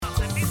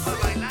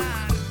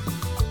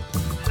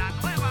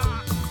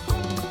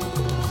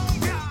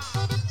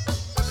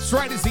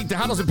That's right, it's the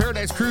Tejanos in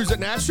Paradise Cruise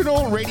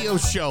National Radio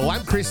Show.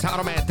 I'm Chris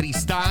Hanoman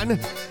Tristan.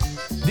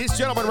 This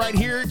gentleman right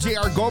here,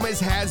 J.R.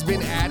 Gomez, has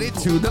been added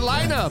to the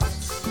lineup.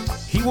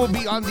 He will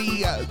be on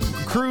the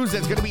cruise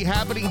that's going to be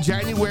happening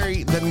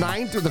January the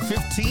 9th or the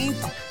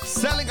 15th,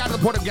 sailing out of the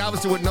port of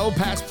Galveston with no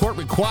passport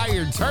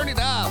required. Turn it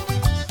up.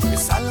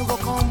 Es algo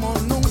como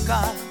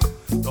nunca,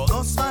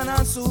 todos van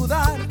a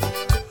sudar,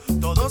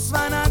 todos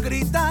van a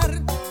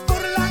gritar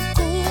por la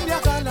cumbia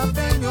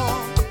jalapeño.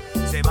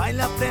 Se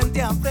baila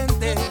frente a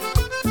frente,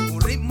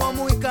 un ritmo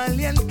muy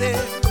caliente,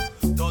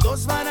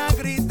 todos van a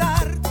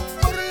gritar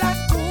por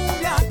la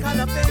cumbia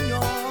jalapeño.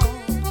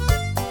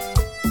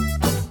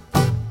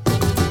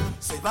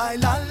 Se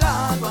baila al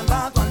lado, al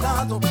lado, al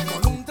lado,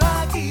 con un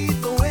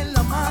traguito en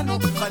la mano,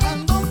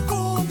 bailando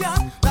cumbia,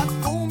 la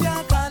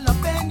cumbia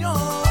jalapeño.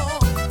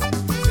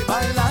 Se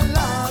baila al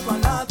lado,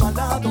 al lado, al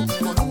lado,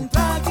 con un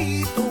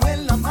traguito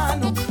en la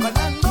mano,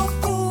 bailando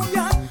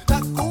cumbia, la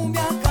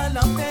cumbia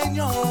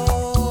jalapeño.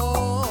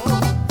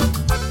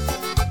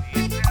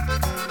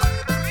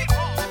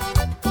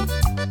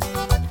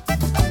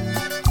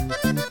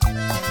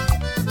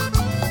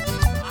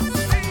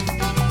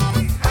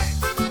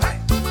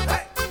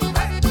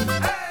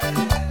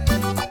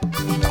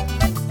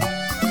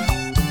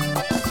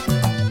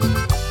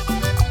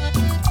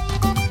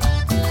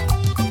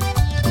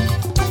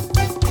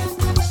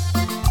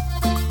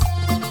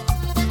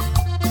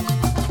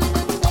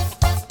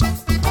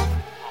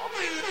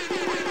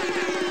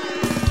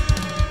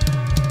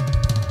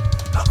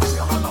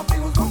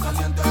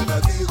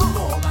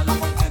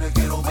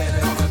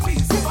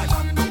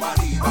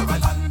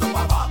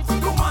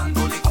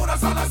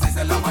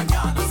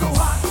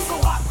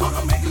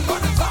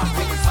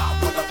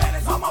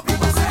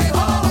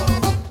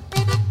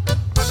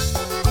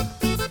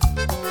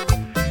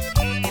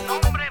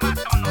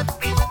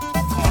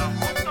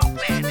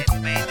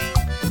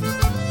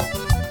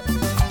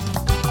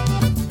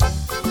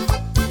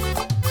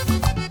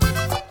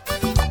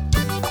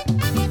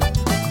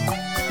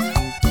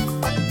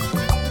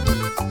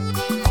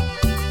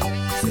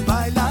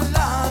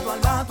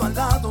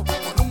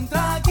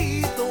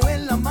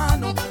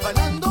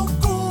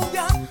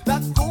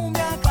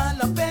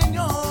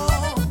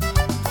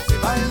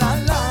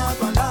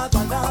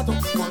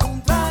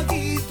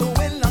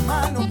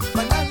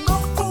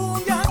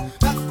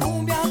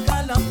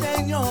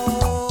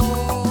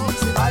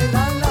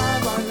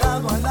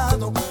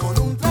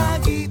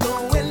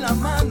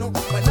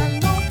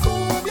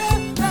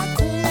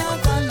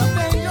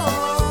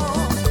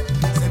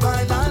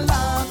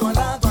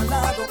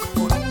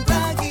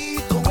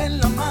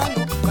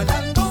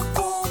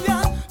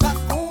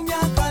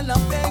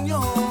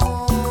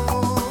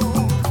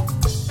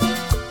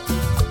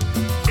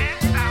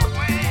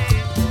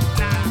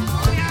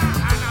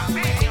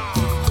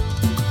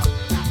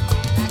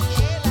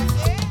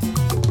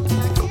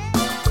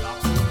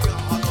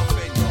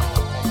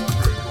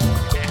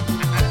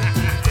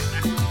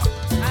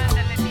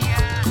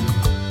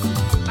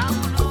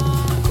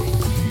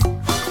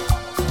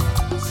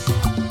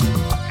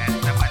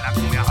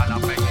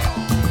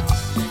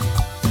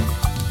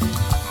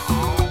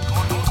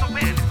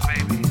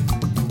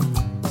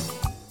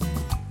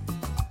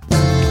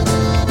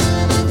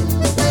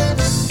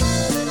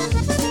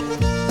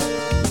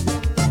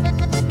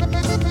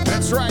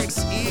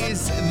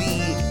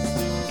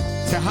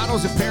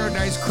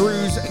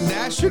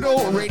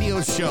 National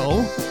Radio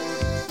Show.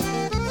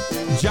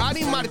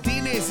 Johnny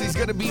Martinez is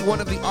going to be one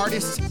of the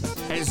artists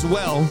as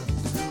well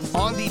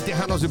on the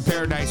Tejanos in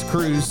Paradise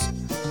Cruise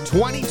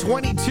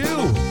 2022.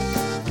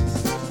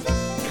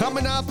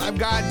 Coming up, I've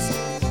got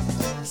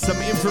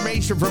some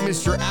information from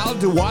Mr. Al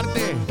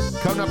Duarte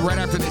coming up right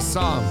after this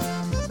song.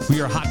 We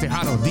are Hot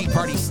Tejano, the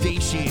party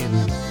station.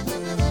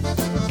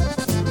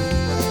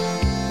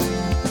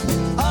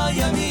 Ay,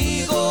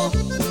 amigo,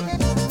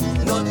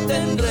 no te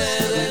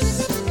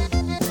enredes.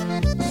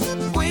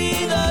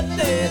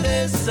 Cuídate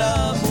de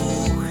esa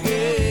mujer.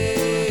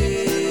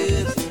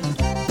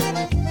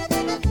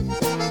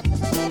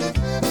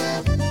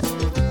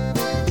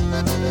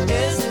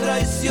 Es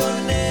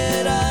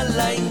traicionera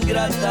la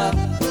ingrata.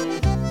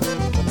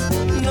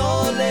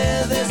 No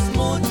le des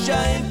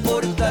mucha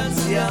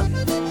importancia,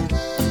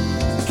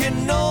 que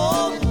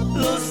no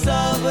lo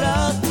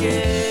sabrá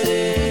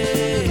querer.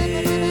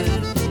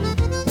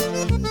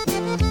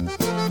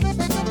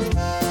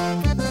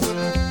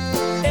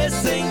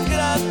 Esa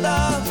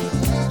ingrata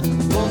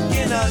con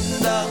quien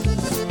anda,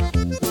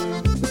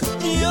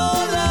 yo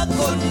la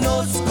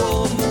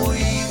conozco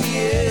muy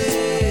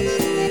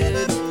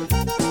bien.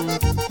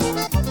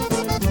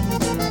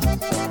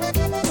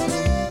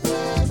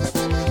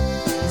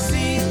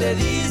 Si te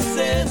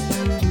dicen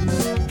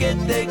que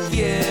te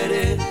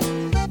quiere,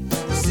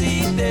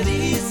 si te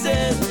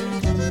dicen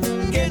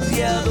que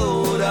te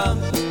adora,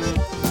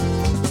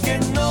 que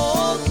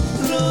no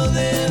lo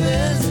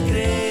debes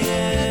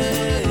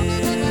creer.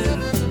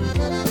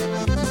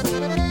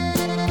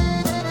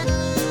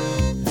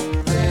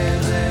 Te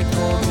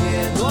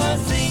recomiendo a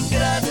esa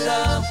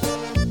ingrata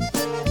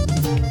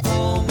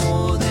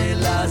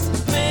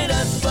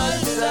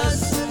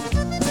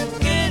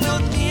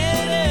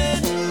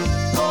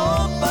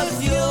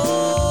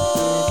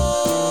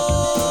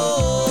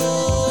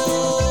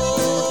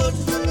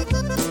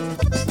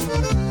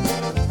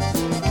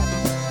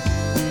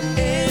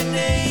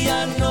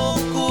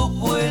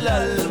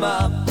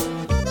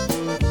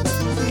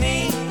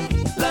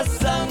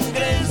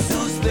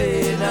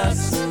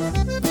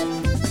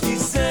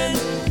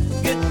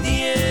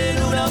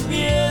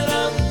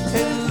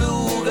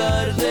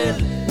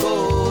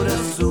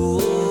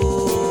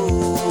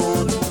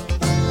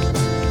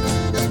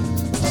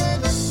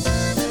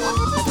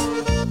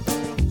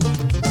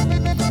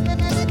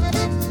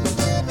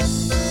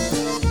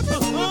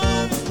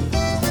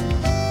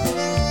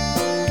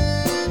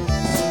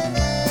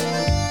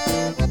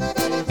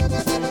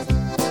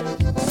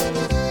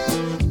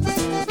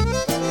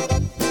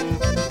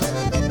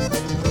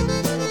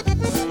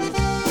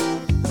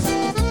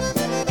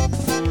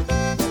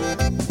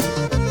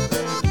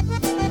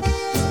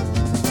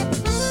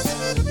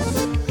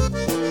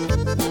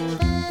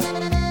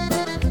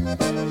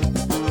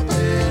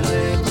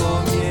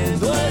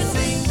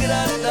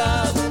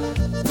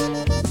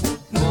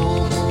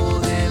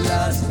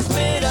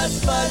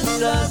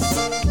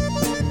falsas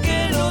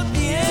que no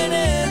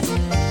tienen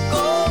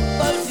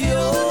compasión.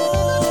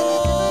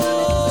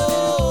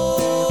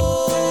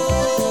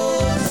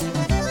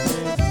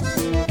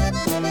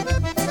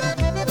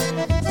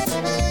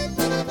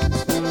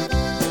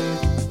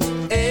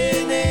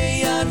 En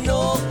ella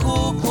no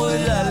cupo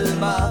el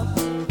alma,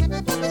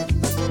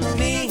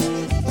 ni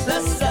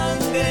la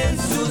sangre en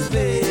sus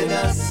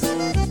venas.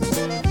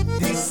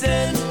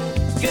 Dicen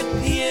que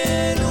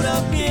tiene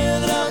una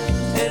piedra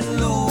en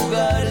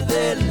lugar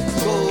del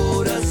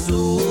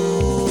corazón.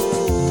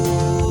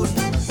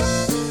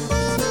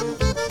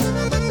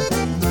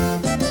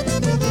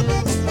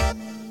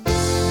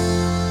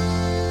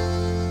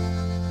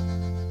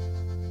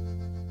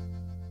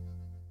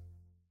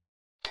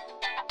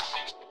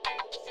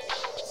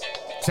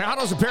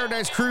 Tejanos of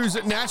Paradise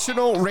Cruise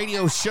National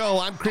Radio Show.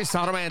 I'm Chris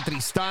Automan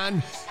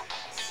Tristan,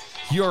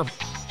 your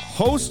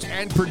host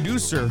and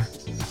producer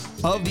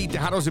of the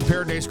Tejanos of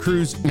Paradise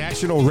Cruise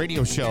National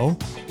Radio Show.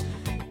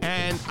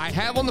 And I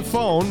have on the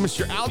phone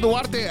Mr. Al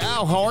Duarte.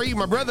 Al, how are you,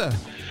 my brother?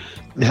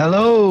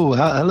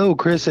 Hello,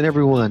 Chris and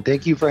everyone.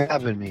 Thank you for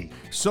having me.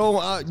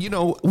 So,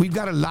 we've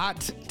got a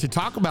lot to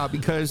talk about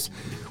because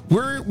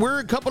we're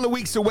a couple of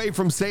weeks away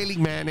from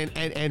sailing, man,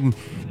 and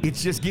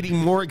it's just getting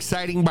more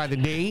exciting by the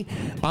day.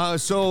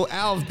 So,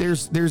 Al,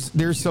 there's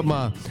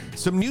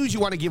some news you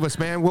want to give us,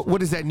 man.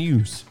 What is that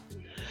news?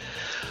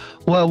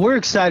 Well, we're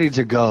excited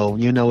to go.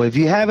 If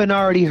you haven't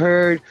already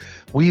heard,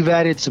 we've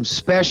added some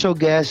special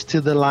guests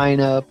to the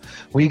lineup.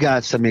 We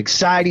got some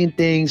exciting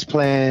things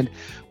planned.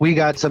 We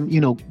got some,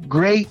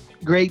 great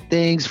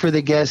things for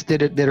the guests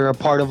that are a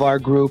part of our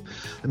group.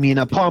 I mean,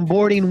 upon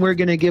boarding, we're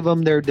going to give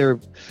them their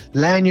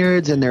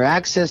lanyards and their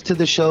access to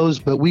the shows,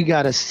 but we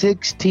got a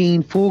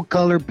 16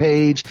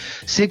 page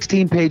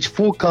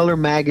full color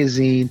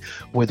magazine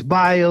with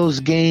bios,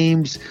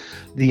 games,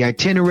 the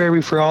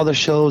itinerary for all the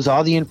shows,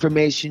 all the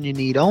information you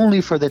need only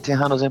for the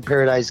Tejanos in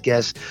Paradise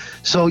guests.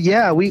 So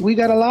yeah, we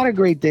got a lot of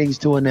great things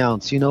to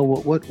announce.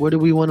 What do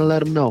we want to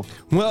let them know?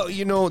 Well,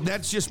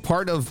 that's just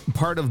part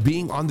of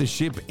being on the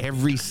ship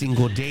every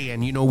single day.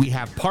 And, we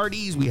have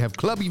parties, we have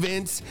club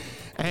events,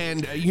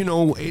 and,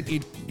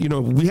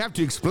 we have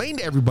to explain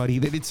to everybody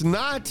that it's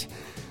not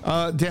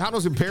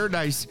Tejanos in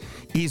Paradise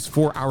is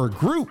for our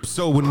group.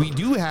 So when we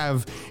do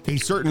have a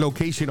certain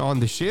location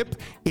on the ship,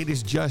 it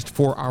is just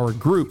for our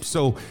group.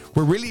 So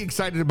we're really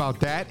excited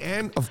about that.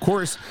 And of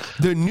course,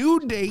 the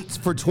new dates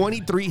for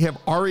 23 have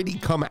already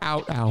come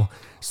out, Al.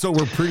 So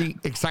we're pretty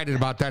excited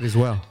about that as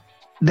well.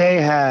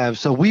 They have.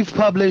 So we've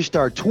published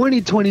our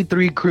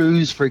 2023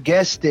 cruise for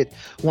guests that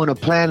want to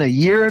plan a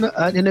year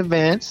in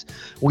advance.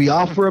 We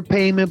offer a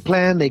payment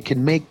plan. They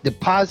can make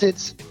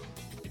deposits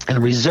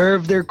and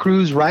reserve their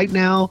cruise right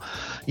now.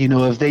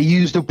 If they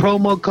use the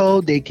promo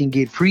code, they can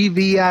get free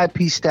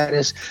VIP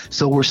status.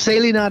 So we're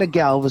sailing out of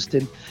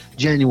Galveston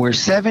January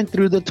 7th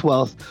through the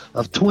 12th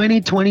of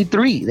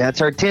 2023.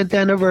 That's our 10th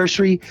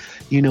anniversary.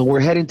 We're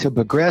heading to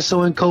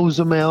Progreso and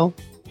Cozumel.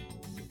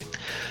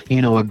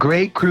 A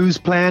great cruise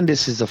plan.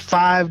 This is a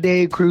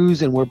 5-day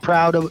cruise, and we're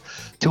proud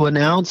to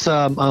announce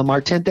our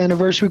 10th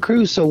anniversary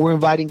cruise. So we're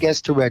inviting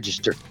guests to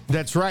register.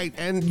 That's right.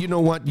 And you know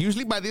what?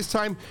 Usually by this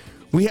time,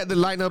 we had the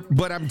lineup,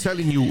 but I'm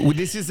telling you,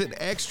 this is an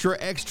extra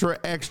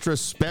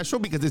special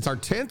because it's our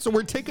 10th. So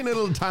we're taking a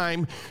little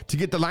time to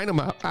get the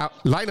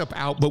lineup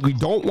out, but we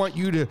don't want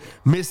you to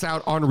miss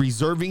out on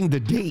reserving the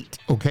date,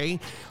 okay?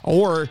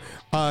 Or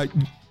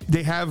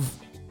they have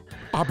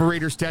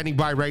operators standing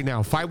by right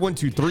now,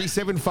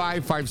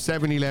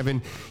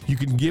 512-375-5711. You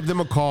can give them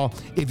a call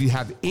if you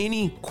have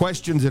any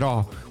questions at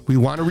all. We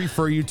want to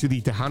refer you to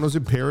the Tejanos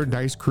in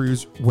Paradise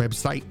Cruise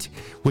website,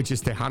 which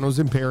is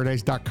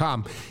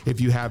tejanosinparadise.com. If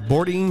you have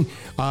boarding,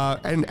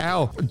 and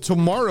Al,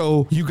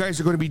 tomorrow you guys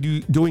are going to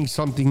be doing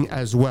something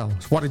as well.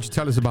 So why don't you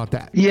tell us about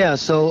that? Yeah,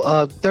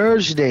 so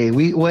Thursday,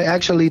 we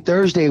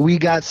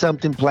got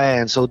something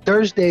planned. So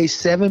Thursday,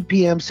 7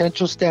 p.m.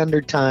 Central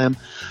Standard Time,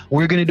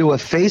 we're going to do a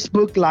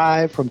Facebook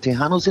Live from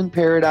Tejanos in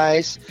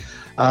Paradise.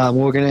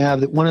 We're going to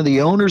have one of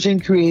the owners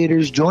and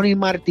creators, Johnny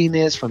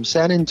Martinez from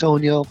San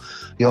Antonio.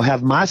 You'll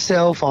have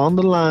myself on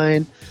the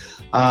line.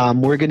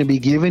 We're going to be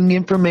giving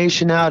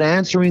information out,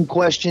 answering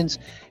questions,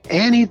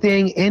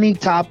 anything, any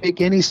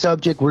topic, any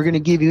subject. We're going to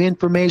give you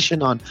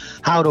information on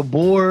how to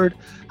board,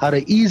 how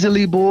to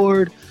easily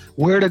board,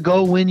 where to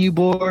go when you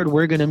board.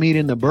 We're going to meet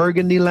in the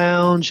Burgundy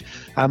Lounge.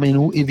 I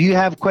mean, if you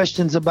have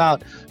questions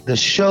about the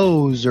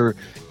shows or,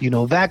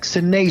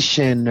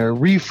 vaccination or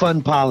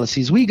refund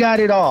policies, we got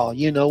it all.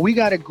 We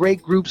got a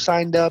great group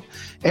signed up.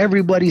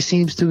 Everybody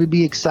seems to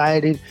be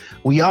excited.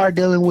 We are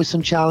dealing with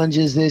some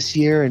challenges this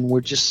year, and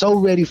we're just so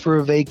ready for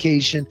a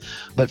vacation.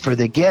 But for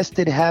the guests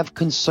that have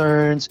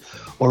concerns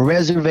or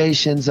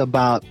reservations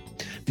about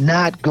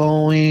not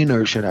going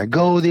or should I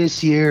go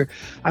this year,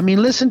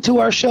 listen to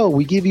our show.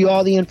 We give you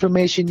all the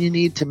information you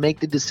need to make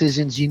the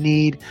decisions you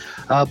need.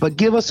 But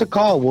give us a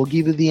call. We'll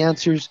give you the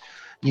answers,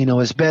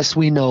 as best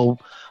we know.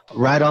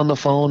 right on the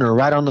phone or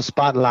right on the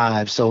spot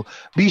live. So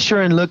be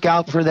sure and look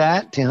out for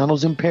that.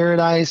 Tejanos in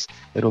Paradise.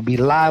 It'll be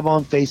live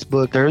on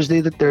Facebook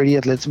Thursday the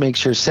 30th. Let's make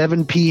sure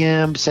 7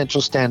 p.m.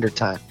 Central Standard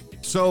Time.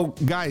 So,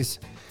 guys,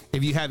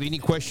 if you have any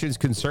questions,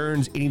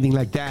 concerns, anything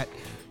like that,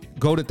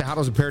 go to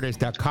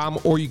TejanosInParadise.com,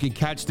 or you can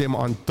catch them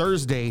on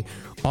Thursday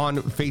on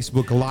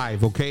Facebook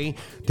Live, okay?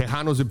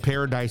 Tejanos in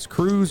Paradise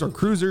Cruise or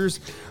Cruisers.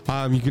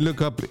 You can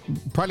look up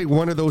probably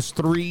one of those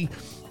 3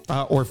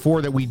 or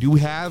 4 that we do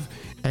have,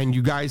 and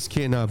you guys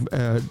can,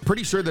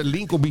 pretty sure the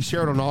link will be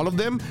shared on all of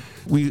them.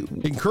 We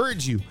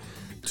encourage you,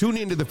 tune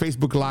into the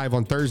Facebook Live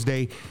on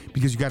Thursday,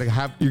 because you're going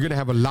to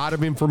have a lot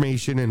of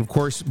information, and of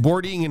course,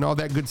 boarding and all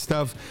that good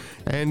stuff.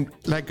 And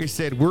like I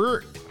said,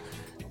 we're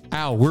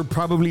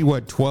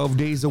probably 12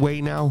 days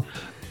away now.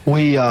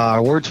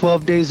 We're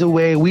 12 days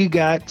away. We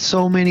got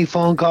so many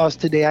phone calls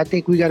today. I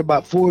think we got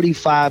about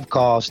 45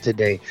 calls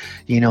today.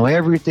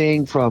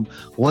 Everything from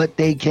what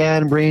they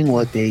can bring,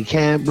 what they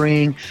can't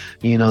bring.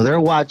 They're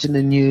watching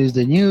the news.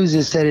 The news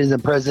is set in the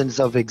presence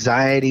of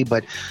anxiety.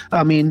 But,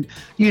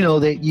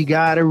 that you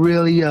got to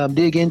really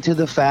dig into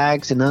the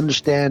facts and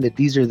understand that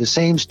these are the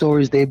same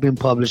stories they've been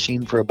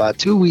publishing for about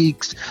 2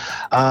 weeks.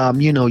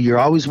 You're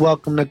always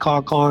welcome to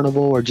call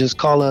Carnival or just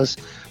call us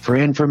for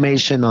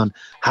information on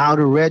how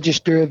to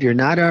register if you're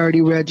not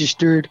already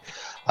registered.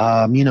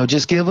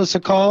 Just give us a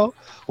call.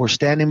 We're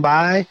standing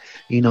by.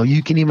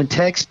 You can even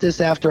text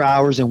us after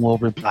hours and we'll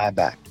reply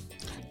back.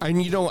 And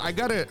I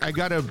gotta,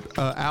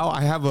 Al,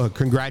 I have a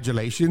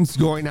congratulations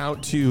going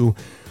out to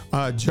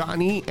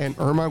Johnny and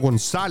Irma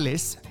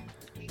Gonzalez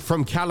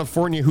from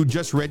California, who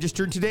just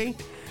registered today.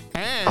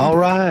 And all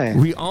right,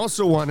 we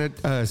also want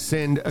to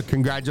send a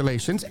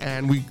congratulations,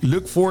 and we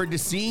look forward to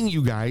seeing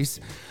you guys,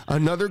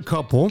 another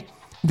couple,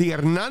 the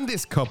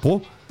Hernandez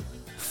couple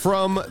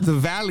from the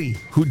Valley,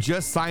 who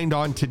just signed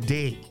on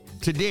today,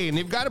 and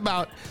they've got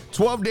about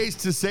 12 days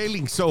to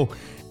sailing. So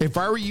if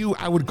I were you,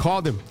 I would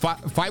call them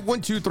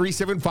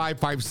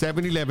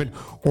 512-375-5711,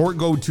 or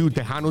go to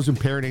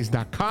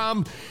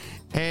TejanosInParadise.com,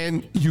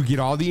 and you get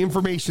all the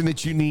information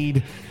that you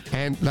need.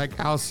 And like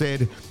Al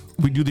said,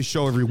 we do the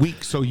show every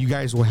week, so you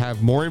guys will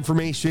have more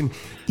information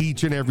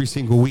each and every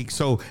single week.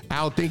 So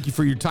Al, thank you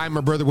for your time,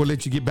 my brother. We'll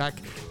let you get back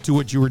to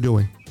what you were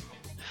doing.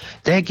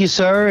 Thank you,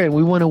 sir. And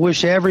we want to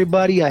wish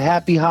everybody a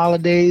happy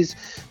holidays,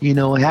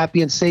 a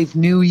happy and safe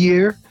new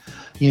year.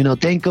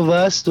 Think of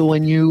us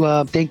when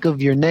you think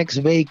of your next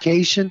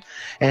vacation.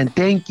 And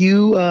thank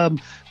you,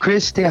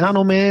 Chris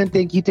Tejano Man.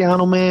 Thank you,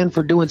 Tejano Man,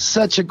 for doing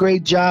such a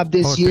great job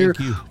this year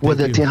with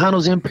the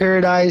Tejanos in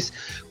Paradise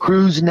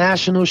Cruise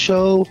National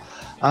Show.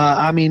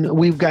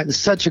 We've gotten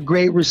such a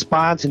great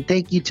response, and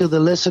thank you to the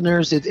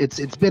listeners.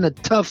 It's been a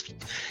tough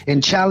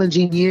and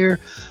challenging year,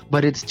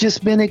 but it's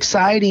just been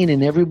exciting,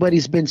 and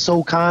everybody's been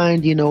so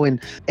kind,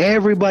 and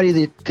everybody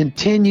that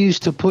continues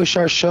to push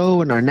our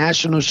show and our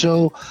national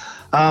show.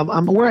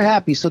 We're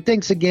happy. So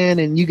thanks again,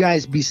 and you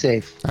guys be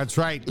safe. That's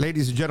right.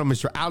 Ladies and gentlemen,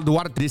 Mr. Al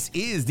Duarte. This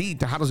is the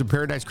Tejanos in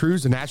Paradise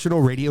Cruise, the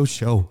national radio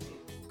show.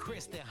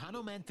 Chris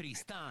Tejano Man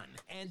Tristan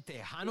and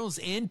Tejanos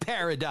in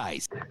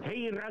Paradise.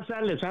 Hey,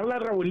 Raza, les habla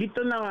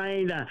Raulito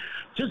Navaida.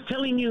 Just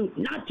telling you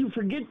not to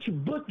forget to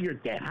book your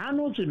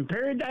Tejanos in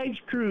Paradise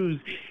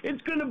cruise.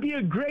 It's going to be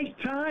a great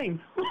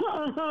time.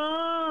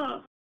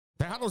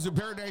 Tejanos in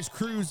Paradise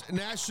Cruise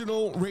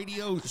National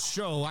Radio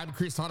Show. I'm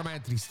Chris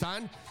Tejano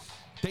Tristan.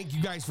 Thank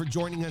you guys for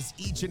joining us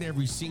each and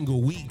every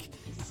single week.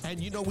 And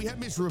we have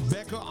Miss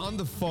Rebecca on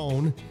the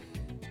phone,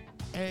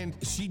 and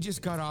she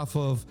just got off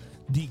of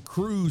the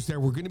cruise that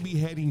we're going to be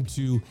heading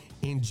to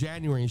in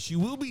January. And she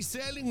will be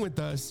sailing with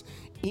us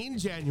in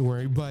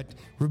January. But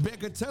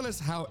Rebecca, tell us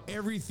how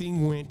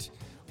everything went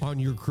on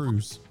your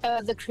cruise.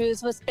 The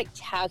cruise was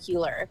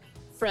spectacular.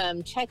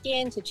 From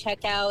check-in to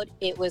check-out,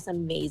 it was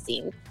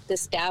amazing. The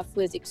staff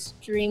was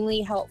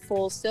extremely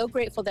helpful. So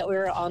grateful that we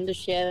were on the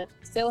ship.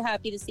 So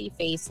happy to see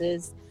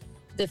faces.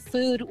 The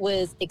food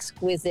was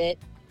exquisite.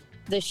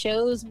 The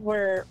shows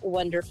were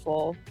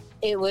wonderful.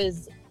 It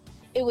was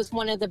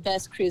one of the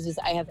best cruises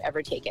I have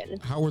ever taken.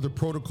 How were the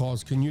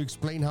protocols? Can you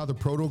explain how the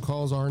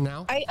protocols are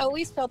now? I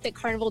always felt that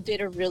Carnival did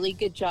a really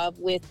good job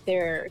with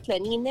their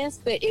cleanliness,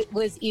 but it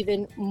was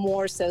even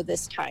more so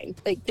this time.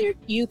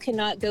 You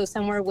cannot go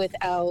somewhere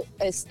without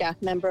a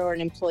staff member or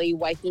an employee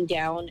wiping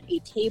down a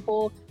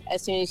table.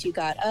 As soon as you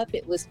got up,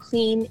 it was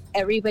clean.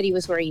 Everybody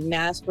was wearing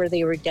masks where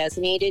they were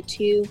designated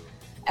to.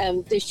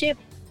 The ship,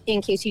 in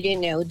case you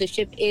didn't know, the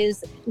ship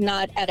is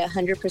not at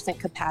 100%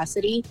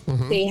 capacity.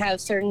 Mm-hmm. They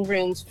have certain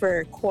rooms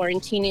for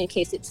quarantine in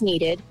case it's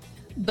needed.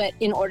 But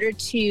in order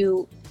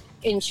to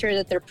ensure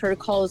that their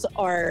protocols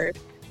are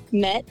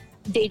met,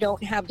 they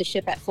don't have the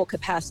ship at full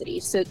capacity.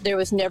 So there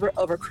was never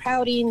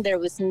overcrowding. There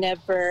was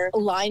never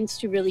lines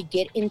to really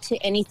get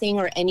into anything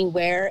or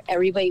anywhere.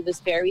 Everybody was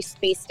very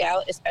spaced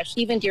out,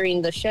 especially even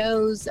during the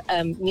shows,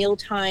 meal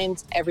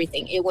times,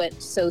 everything. It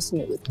went so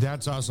smooth.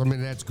 That's awesome.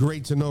 And that's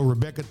great to know.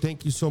 Rebecca,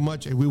 thank you so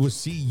much. And we will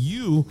see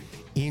you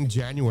in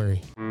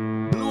January.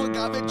 Blue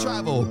Nave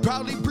Travel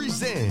proudly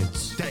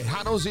presents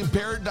Tejanos in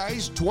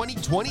Paradise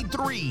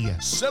 2023,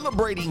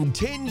 celebrating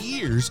 10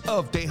 years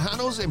of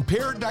Tejanos in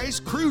Paradise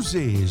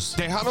Cruises.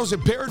 Tejanos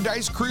in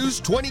Paradise Cruise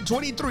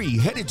 2023,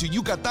 headed to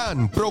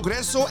Yucatan,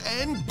 Progreso,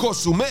 and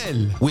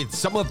Cozumel, with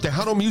some of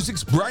Tejano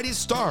music's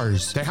brightest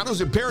stars.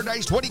 Tejanos in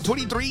Paradise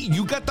 2023,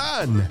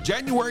 Yucatan,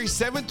 January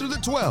 7th through the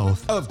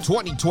 12th of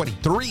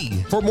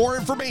 2023. For more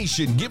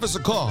information, give us a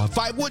call,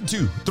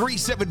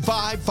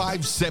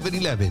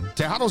 512-375-5711.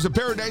 Tejanos in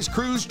Paradise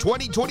Cruise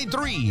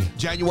 2023,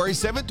 January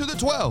 7th through the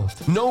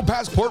 12th. No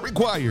passport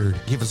required.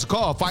 Give us a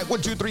call,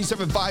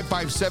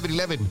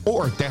 512-375-5711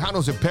 or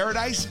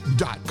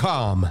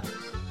tejanosinparadise.com.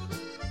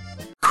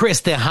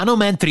 Chris Tejano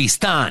Man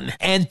Tristan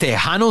and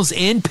Tejanos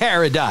in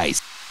Paradise.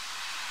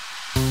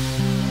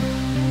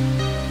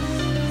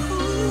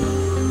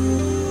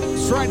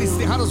 That's right, it's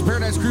Tejanos in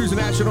Paradise Cruise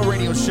National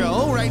Radio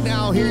Show. Right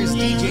now, here's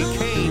DJ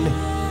Kane.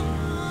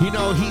 You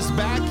know, he's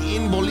back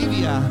in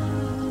Bolivia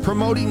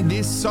promoting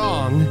this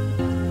song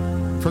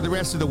for the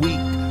rest of the week.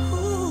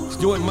 He's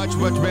doing much,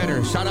 much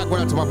better. Shout out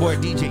to my boy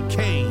DJ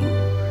Kane.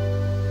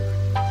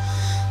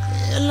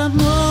 El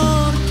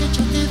amor que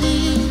yo te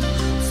di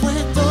fue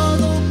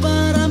todo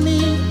para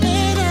mí,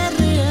 era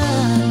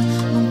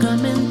real, nunca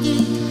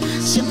mentí,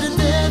 siempre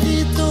te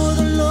di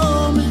todo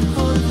lo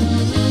mejor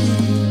de mí.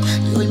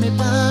 Y hoy me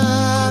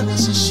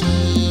pagas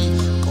así,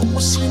 como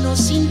si no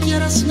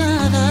sintieras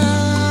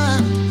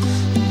nada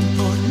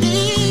por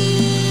mí.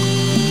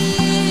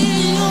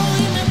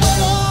 Hoy me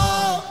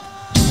muero,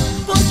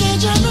 porque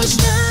ya no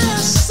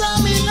estás a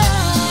mi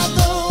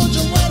lado.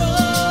 Yo muero,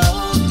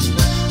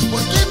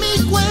 porque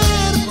mi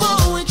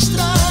cuerpo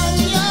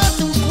extraña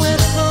tu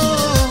cuerpo.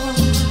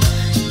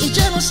 Y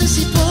ya no sé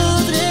si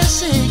podré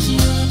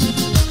seguir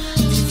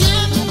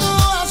viviendo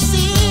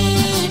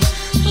así,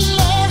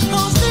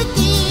 lejos de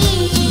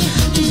ti.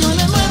 Y yo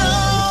me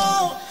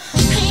muero,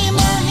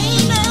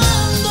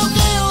 imaginando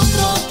que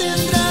otro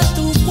tendrá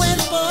tu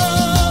cuerpo,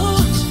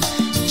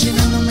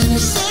 llenándome de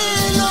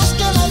celos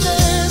cada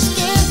vez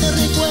que te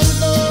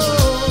recuerdo.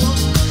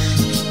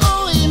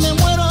 Hoy me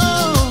muero,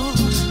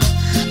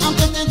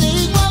 aunque te dé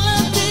igual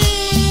a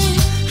ti,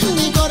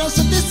 mi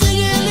corazón te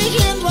sigue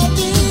eligiendo a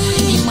ti.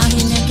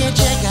 Imaginé que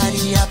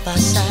llegaría a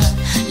pasar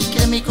y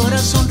que mi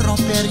corazón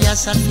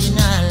romperías al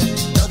final.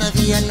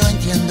 Todavía no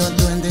entiendo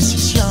tu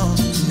indecisión,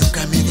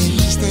 nunca me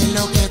dijiste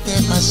lo que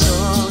te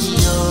pasó. Y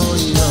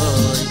hoy,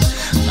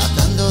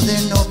 tratando de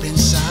no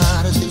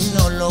pensarte y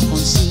no lo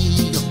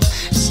consigo,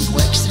 sigo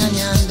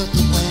extrañando tu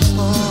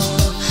cuerpo.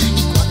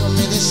 Y cuando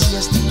me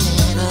decías te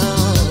quiero,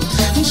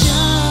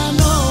 ya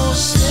no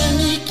sé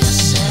ni qué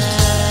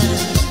hacer.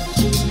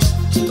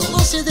 Todo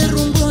se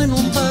derrumbó en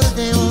un par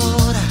de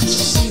horas.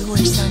 Sigo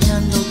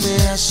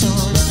extrañándote a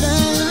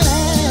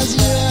solas,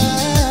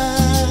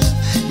 ya.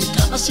 Mi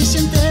cama se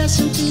siente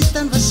sin ti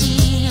tan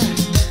vacía.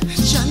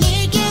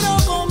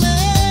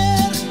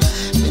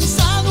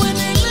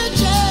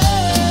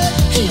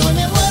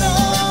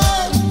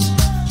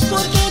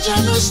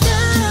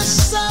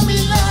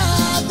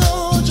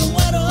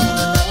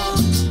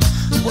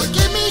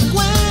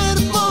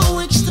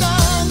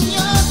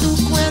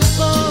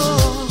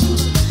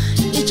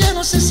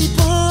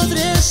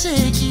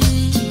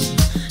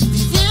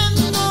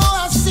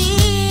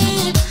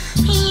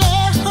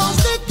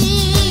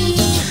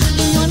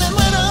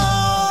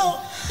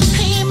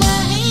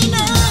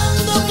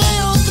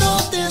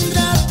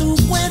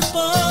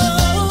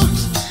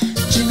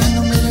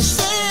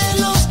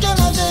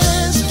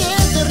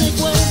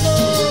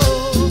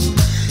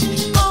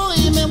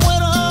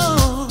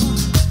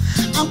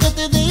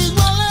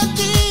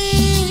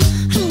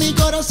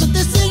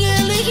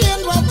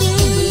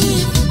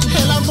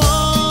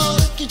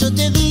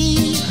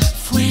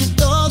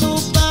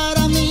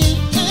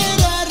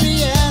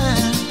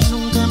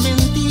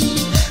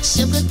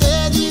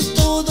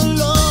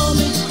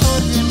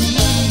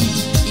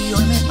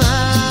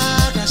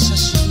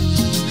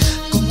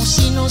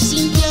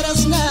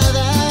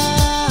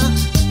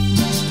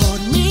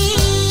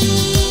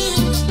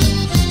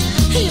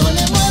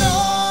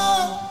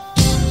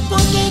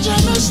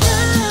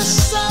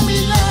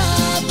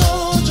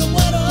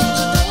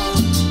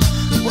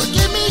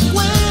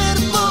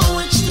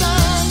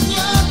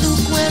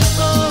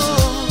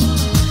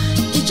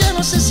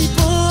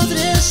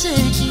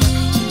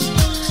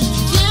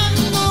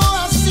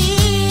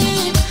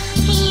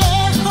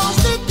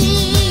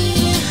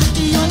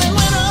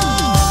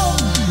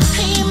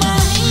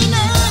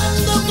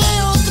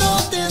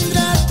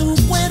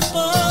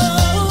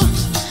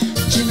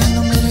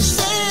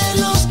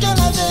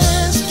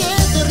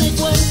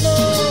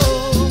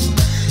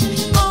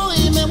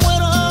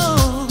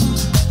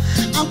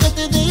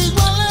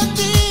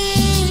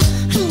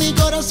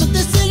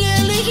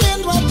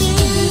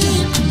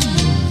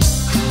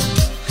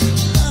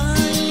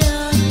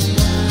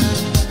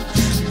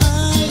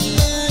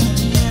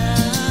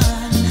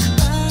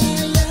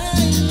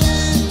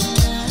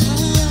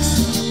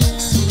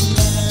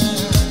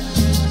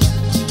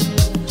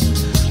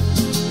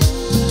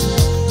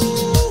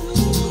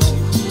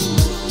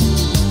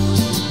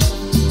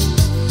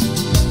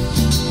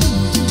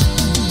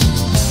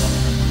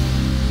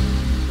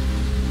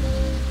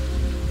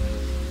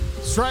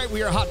 That's right.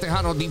 We are Hot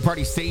Tejano, the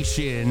party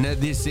station.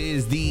 This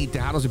is the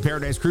Tejanos in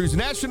Paradise Cruise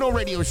National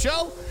Radio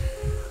Show.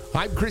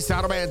 I'm Chris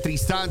Automan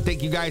Tristan.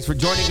 Thank you guys for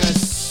joining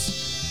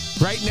us.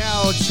 Right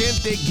now,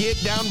 Chente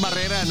Get Down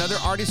Barrera, another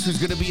artist who's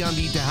going to be on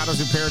the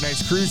Tejanos in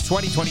Paradise Cruise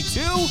 2022.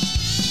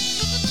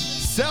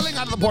 Selling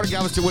out of the Port of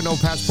Galveston with no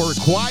passport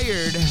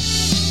required.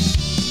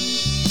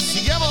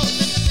 Sigamos.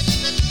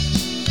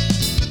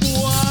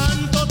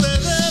 ¿Cuánto te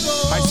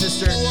debo? Hi,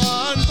 sister.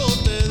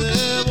 ¿Cuánto te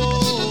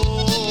debo?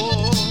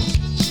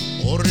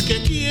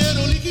 Porque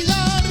quiero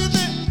liquidarte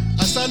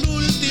hasta el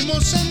último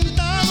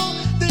centavo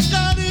de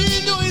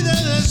cariño y de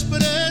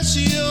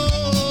desprecio.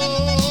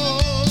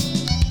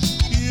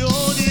 Yo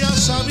ya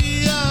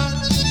sabía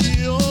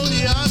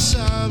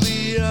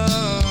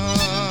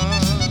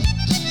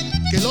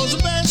que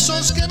los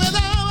besos que me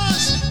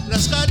dabas,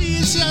 las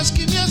caricias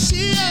que me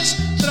hacías,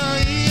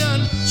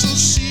 traían su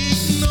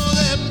signo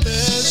de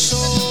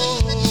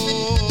pesos.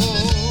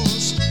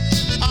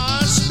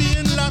 Haz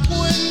bien la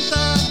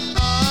cuenta,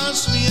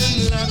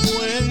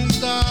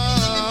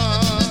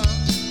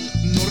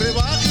 no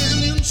rebajes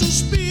ni un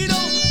suspiro,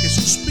 que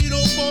suspiro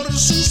por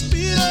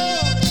suspiro,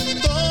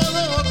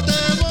 todo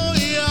te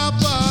voy a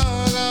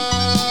pagar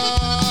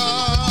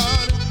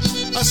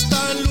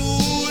hasta el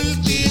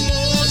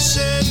último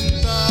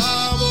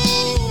centavo.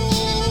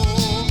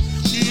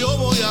 Yo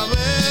voy a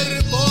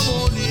ver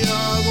cómo le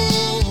hago.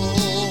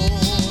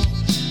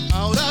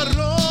 Ahora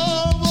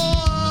robo,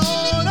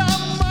 ahora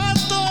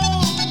mato,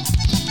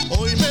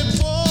 hoy me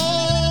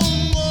pongo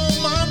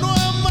mano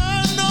a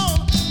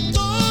mano,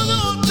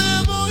 todo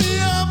te voy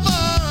a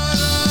pagar.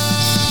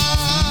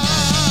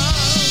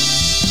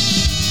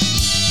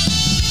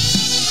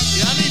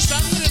 Ya ni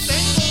sangre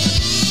tengo.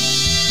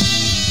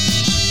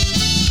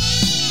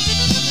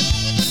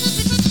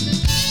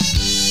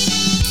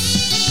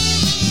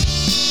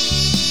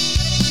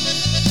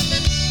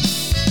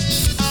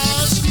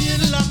 Haz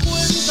bien la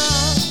cuenta,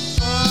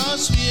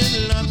 haz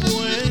bien la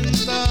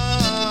cuenta.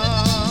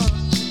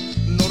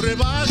 No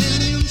rebajes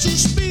ni un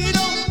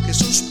suspiro, que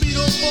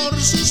suspiro por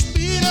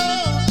suspiro,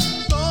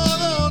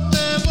 todo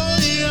te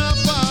voy a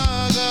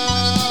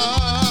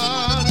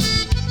pagar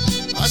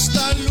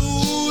hasta el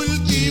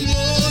último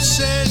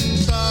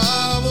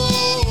centavo.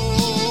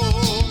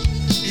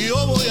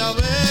 Yo voy a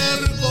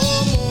ver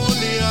cómo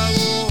le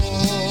hago.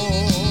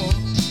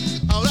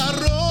 Ahora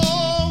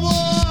robo,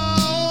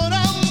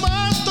 ahora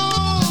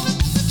mato,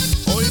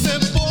 hoy me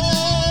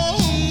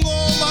pongo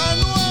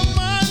mano a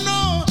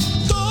mano,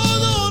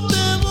 todo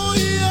te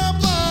voy a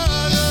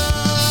pagar.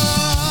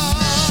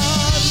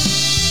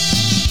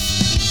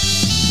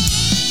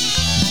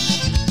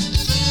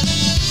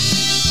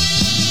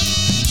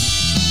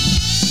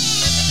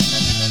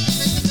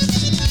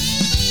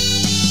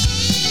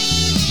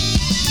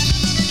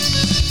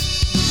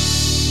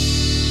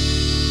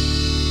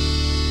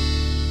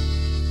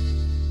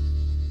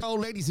 Hello,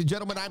 ladies and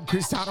gentlemen. I'm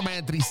Chris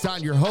Automan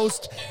Tristan, your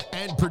host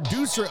and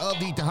producer of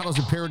the Tejanos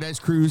in Paradise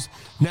Cruise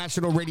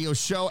National Radio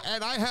Show.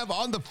 And I have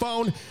on the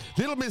phone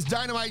Little Miss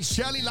Dynamite,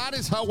 Shelly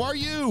Lattis. How are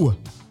you?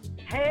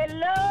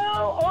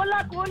 Hello,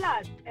 hola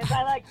culas, as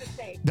I like to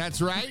say.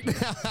 That's right.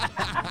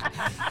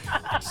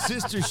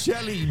 Sister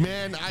Shelly,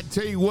 man, I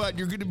tell you what,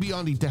 you're going to be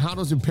on the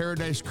Tejanos in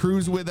Paradise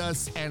Cruise with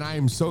us, and I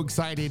am so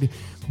excited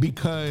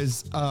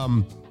because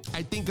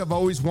I think I've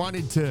always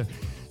wanted to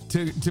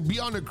be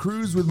on a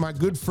cruise with my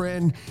good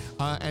friend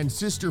and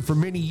sister for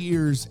many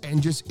years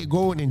and just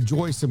go and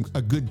enjoy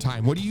a good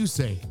time. What do you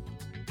say?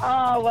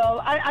 Oh,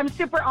 well, I'm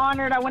super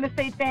honored. I want to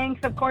say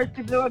thanks, of course,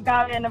 to Blue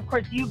Agave and, of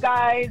course, you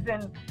guys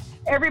and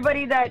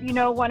everybody that,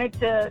 wanted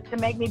to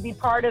make me be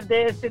part of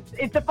this.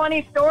 It's a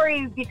funny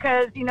story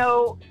because,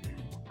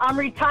 I'm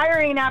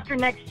retiring after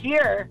next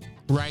year.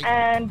 Right.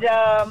 And,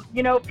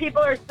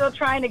 people are still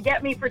trying to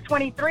get me for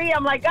 23.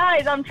 I'm like,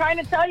 guys, I'm trying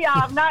to tell you,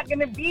 I'm not going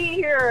to be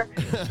here,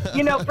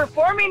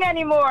 performing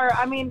anymore.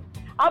 I mean,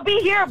 I'll be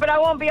here, but I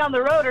won't be on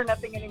the road or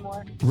nothing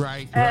anymore.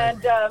 Right.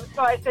 And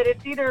so I said,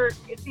 it's either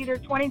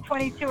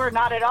 2022 or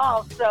not at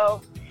all.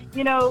 So,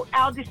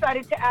 Al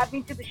decided to add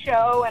me to the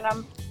show, and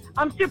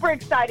I'm super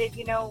excited.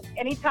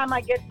 Anytime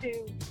I get to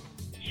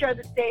share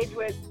the stage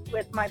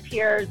with my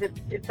peers,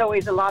 it's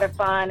always a lot of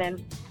fun.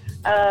 And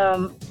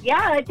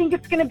I think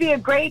it's going to be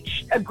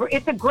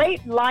it's a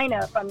great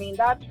lineup. I mean,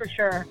 that's for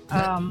sure.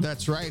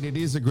 That's right. It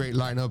is a great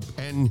lineup.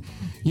 And,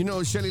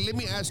 Shelly, let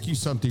me ask you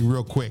something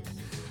real quick.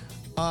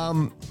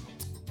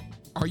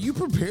 Are you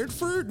prepared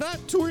for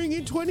not touring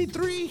in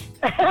 23?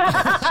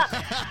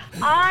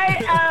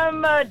 I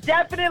am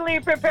definitely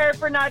prepared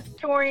for not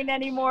touring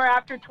anymore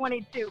after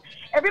 22.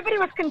 Everybody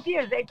was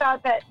confused. They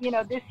thought that,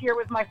 this year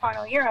was my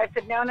final year. I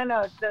said, no.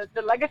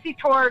 The Legacy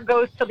Tour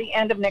goes till the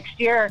end of next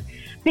year.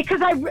 Because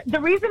the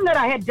reason that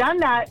I had done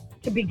that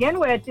to begin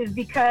with is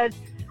because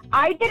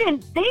I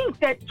didn't think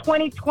that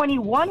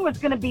 2021 was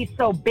going to be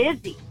so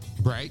busy.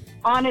 Right.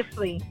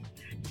 Honestly.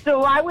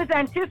 So I was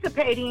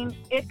anticipating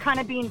it kind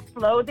of being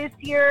slow this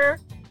year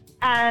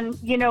and,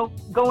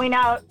 going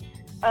out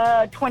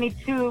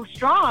 22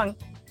 strong.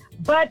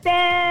 But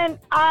then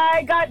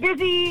I got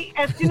busy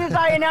as soon as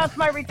I announced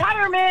my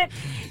retirement.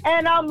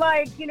 And I'm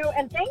like,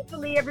 and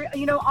thankfully,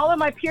 all of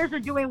my peers are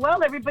doing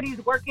well.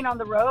 Everybody's working on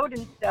the road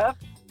and stuff.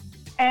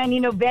 And,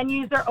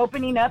 venues are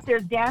opening up.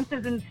 There's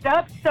dances and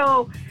stuff.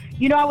 So,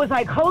 I was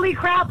like, holy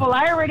crap. Well,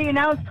 I already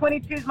announced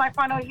 22 is my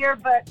final year.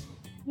 But,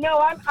 no,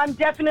 I'm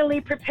definitely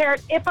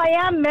prepared. If I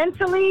am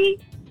mentally,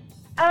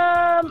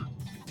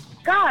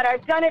 God,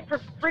 I've done it for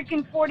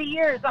freaking 40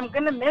 years. I'm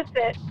going to miss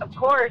it, of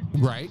course.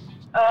 Right.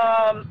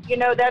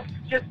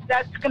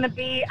 That's going to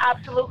be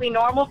absolutely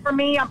normal for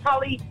me. I'm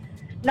probably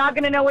not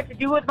going to know what to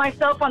do with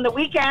myself on the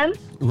weekends.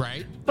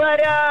 Right.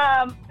 But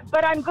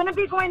I'm going to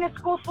be going to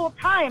school full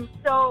time.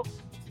 So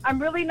I'm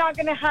really not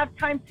going to have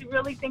time to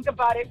really think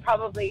about it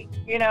probably,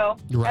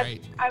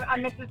 Right.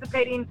 I'm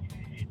anticipating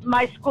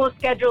my school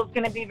schedule is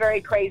going to be very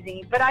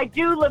crazy. But I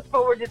do look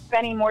forward to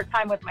spending more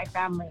time with my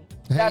family.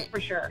 Hey, that's for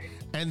sure.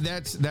 And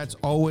that's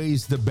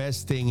always the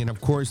best thing. And,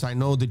 of course, I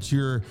know that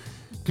you're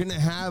going to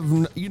have,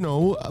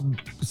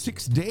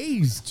 6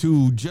 days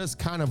to just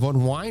kind of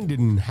unwind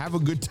and have a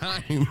good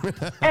time.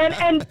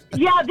 and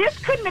yeah, this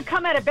couldn't have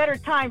come at a better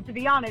time, to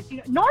be honest.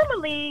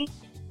 Normally,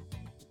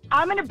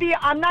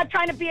 I'm not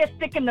trying to be a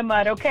stick in the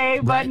mud,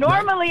 okay? But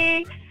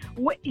normally,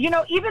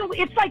 even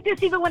it's like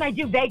this even when I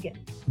do Vegas.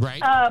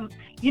 Right.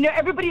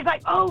 Everybody's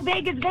like, oh,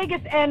 Vegas.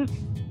 And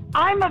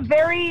I'm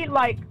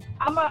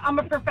I'm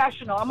a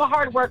professional. I'm a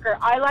hard worker.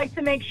 I like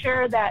to make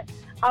sure that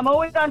I'm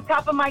always on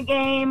top of my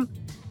game,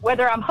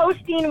 whether I'm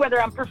hosting, whether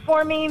I'm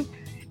performing.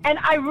 And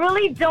I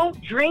really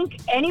don't drink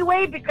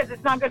anyway because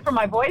it's not good for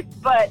my voice.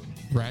 But,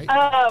 right.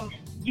 So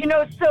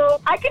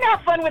I can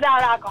have fun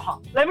without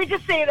alcohol. Let me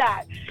just say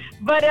that.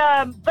 But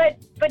at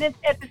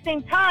the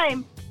same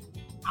time,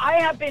 I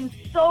have been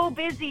so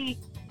busy,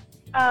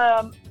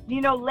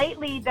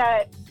 lately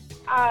that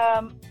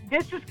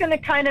this is going to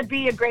kind of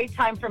be a great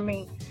time for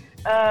me.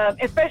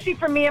 Especially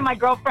for me and my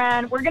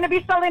girlfriend. We're going to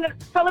be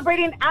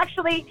celebrating,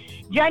 actually,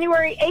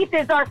 January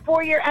 8th is our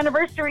 4-year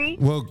anniversary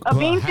of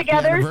being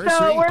together.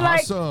 So we're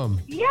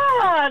awesome.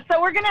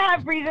 So we're going to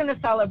have reason to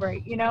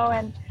celebrate,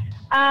 and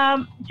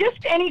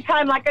just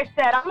anytime, like I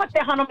said, I'm a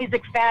Tejano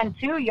music fan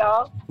too,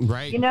 y'all.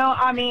 Right.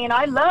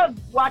 I love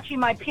watching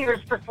my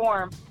peers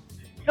perform.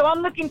 So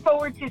I'm looking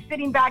forward to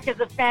sitting back as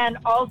a fan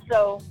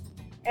also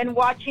and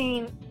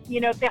watching,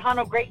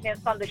 Tejano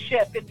greatness on the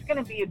ship. It's going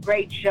to be a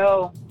great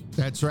show.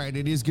 That's right.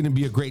 It is going to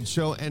be a great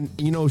show. And,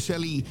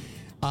 Shelly,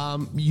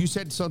 you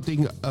said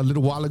something a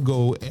little while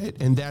ago,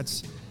 and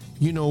that's,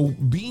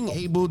 being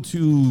able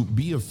to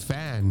be a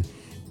fan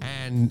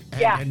and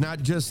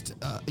not just,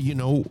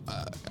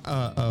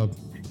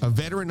 a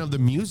veteran of the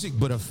music,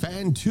 but a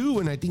fan too.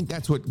 And I think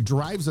that's what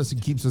drives us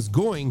and keeps us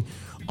going.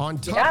 On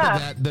top of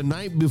that, the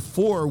night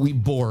before we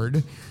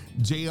board,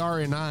 JR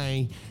and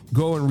I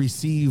go and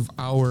receive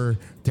our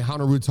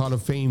Tejano Roots Hall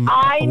of Fame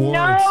awards. I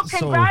know.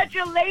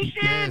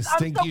 Congratulations. Yes,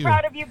 I'm so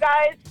proud of you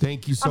guys.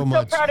 Thank you so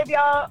much. I'm so proud of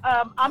y'all.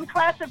 I'm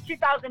class of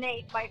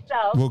 2008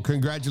 myself. Well,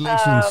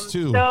 congratulations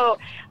too. So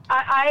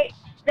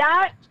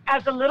that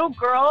as a little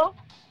girl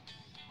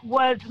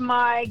was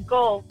my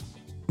goal.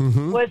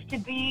 Mm-hmm. Was to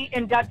be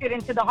inducted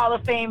into the Hall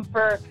of Fame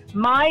for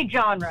my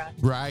genre.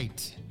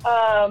 Right.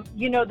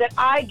 That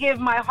I give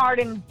my heart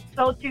and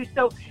soul to.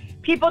 So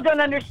people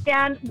don't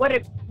understand what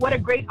a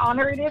great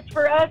honor it is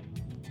for us.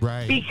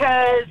 Right.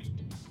 Because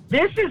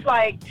this is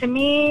to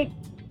me,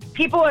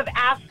 people have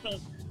asked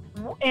me,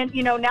 and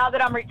now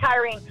that I'm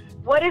retiring,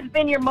 what has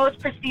been your most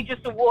prestigious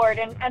award?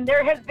 And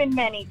there has been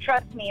many.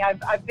 Trust me,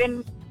 I've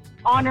been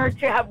honored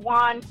to have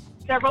won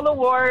several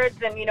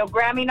awards and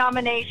Grammy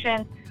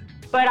nominations.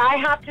 But I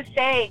have to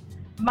say,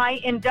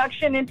 my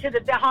induction into the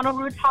Tejano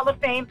Roots Hall of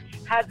Fame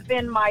has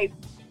been my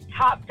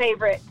top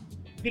favorite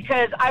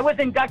because I was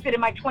inducted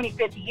in my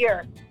 25th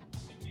year.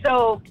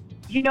 So,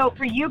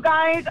 for you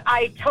guys,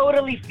 I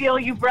totally feel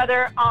you,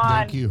 brother.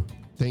 Thank you.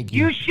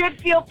 You should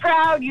feel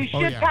proud. You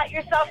should pat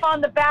yourself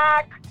on the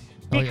back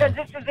because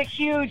this is a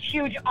huge,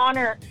 huge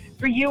honor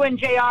for you and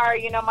JR,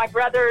 my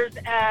brothers.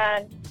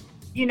 And,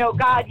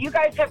 God, you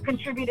guys have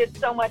contributed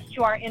so much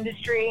to our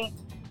industry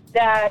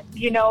that,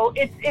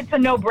 it's a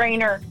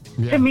no-brainer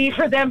to me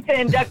for them to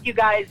induct you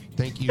guys.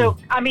 Thank you. So,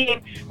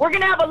 we're going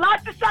to have a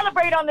lot to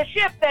celebrate on the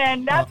ship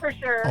then, that's for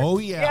sure. Oh,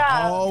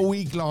 yeah. All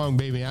week long,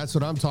 baby. That's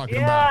what I'm talking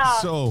about.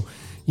 So,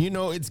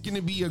 it's going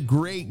to be a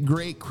great,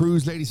 great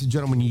cruise, ladies and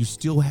gentlemen. You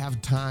still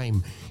have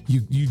time. You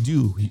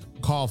do.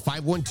 Call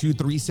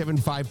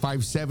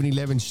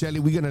 512-375-5711. Shelly,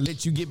 we're going to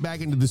let you get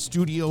back into the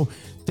studio.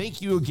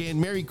 Thank you again.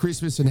 Merry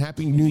Christmas and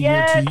Happy New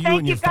Year to you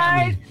and your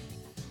family. Guys.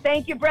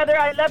 Thank you, brother.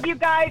 I love you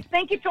guys.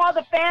 Thank you to all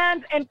the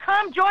fans. And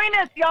come join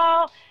us,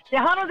 y'all.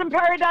 Tejanos in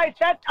Paradise.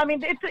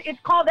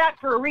 It's called that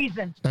for a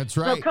reason. That's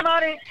right. So come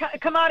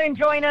out and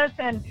join us,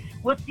 and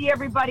we'll see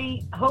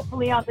everybody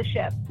hopefully on the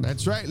ship.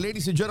 That's right.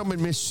 Ladies and gentlemen,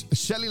 Miss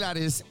Shelly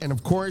Lares. And,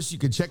 of course, you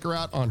can check her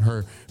out on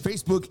her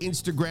Facebook,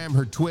 Instagram,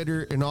 her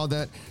Twitter, and all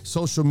that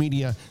social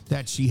media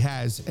that she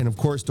has. And, of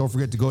course, don't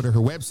forget to go to her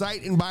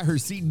website and buy her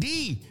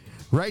CD.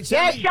 Right,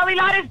 Yes, Shelly?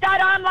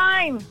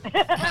 ShellyLattes.online.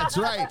 That's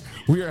right.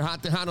 We are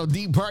Hot Tejano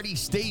Deep Party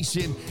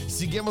Station.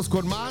 Seguimos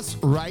con más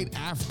right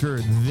after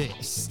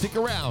this. Stick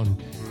around.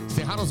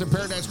 Tejanos in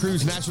Paradise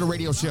Cruise National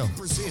Radio Show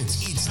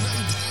presents its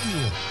 9th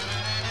annual.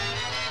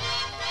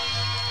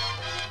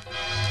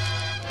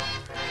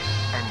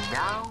 And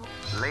now,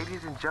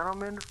 ladies and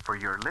gentlemen, for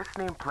your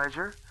listening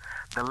pleasure,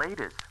 the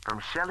latest from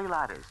Shelly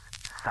Lattes,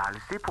 Sal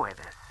Si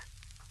Puedes.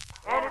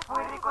 Eres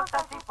muy rico,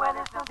 sal si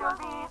puedes, no te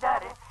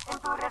olvidaré. En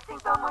tu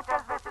recinto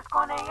muchas veces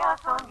con ella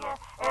soñé.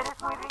 Eres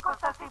muy rico,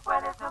 sal si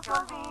puedes, no te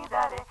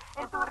olvidaré.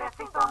 En tu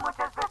recinto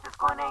muchas veces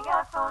con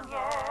ella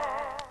soñé.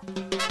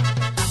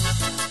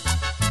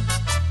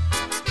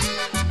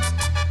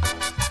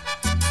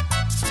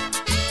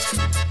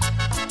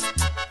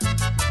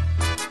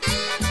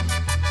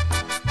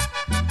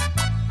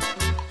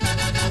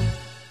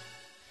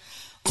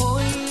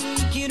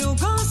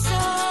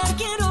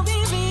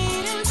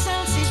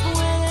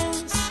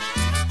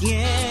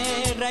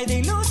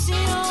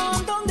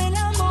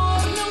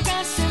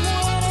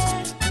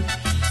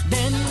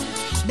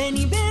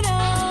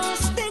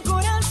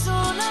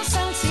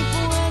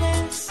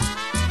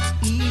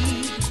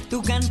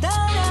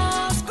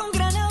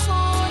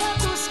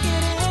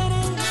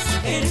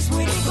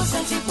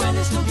 Si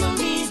puedes, no te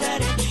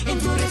olvidaré. En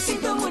tu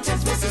recinto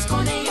muchas veces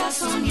con ella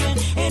soñé.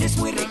 Eres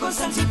muy rico,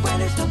 sal si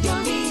puedes, no te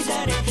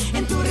olvidaré.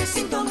 En tu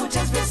recinto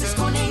muchas veces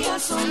con ella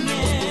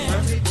soñé.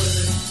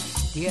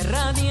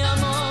 Tierra de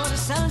amor,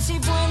 sal si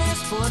puedes,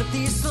 por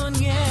ti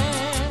soñé.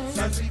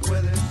 Sal si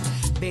puedes.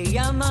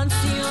 Bella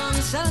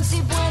mansión, sal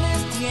si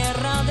puedes,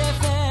 tierra de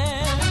fe.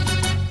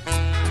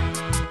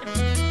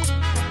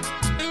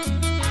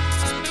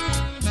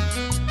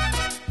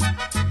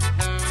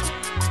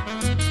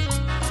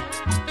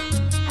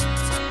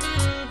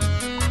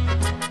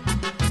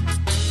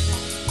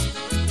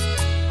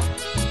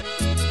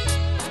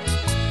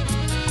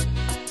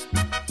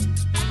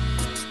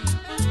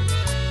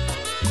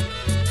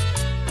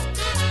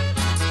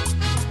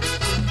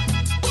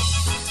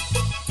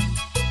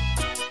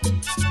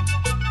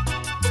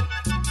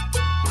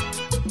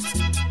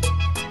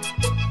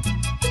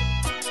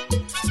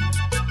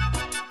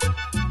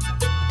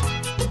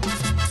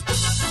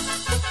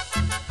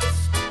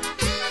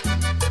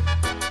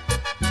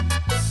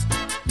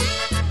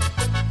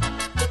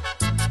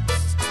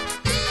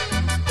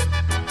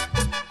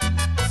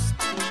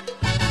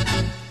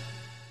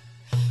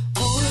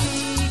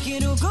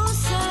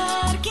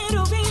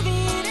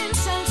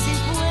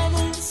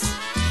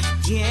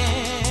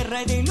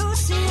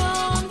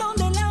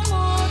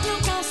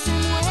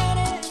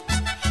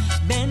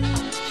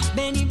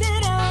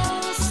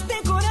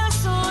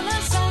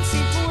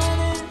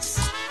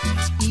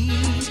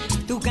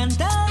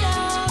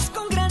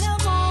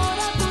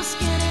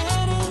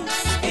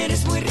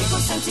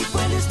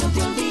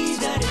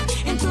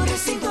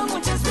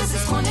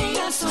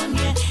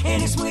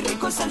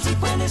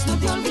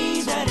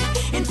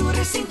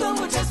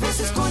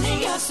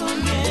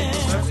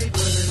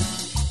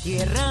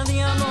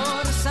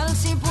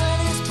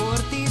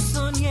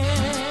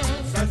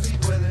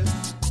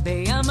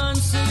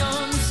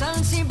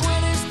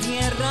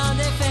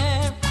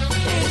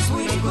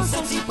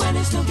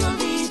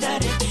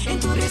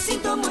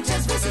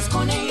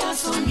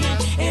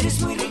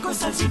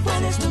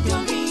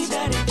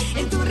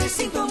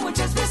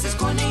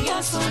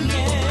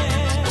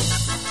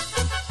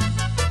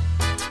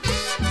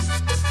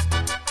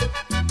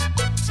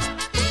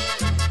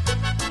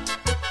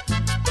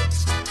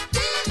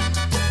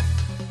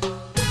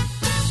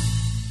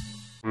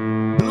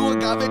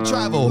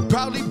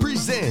 Proudly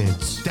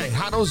presents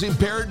Tejanos in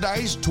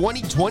Paradise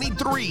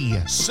 2023,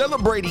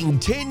 celebrating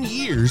 10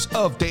 years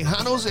of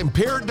Tejanos in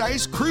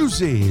Paradise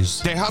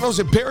Cruises. Tejanos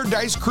in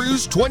Paradise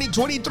Cruise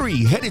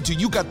 2023 headed to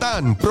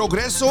Yucatan,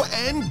 Progreso,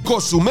 and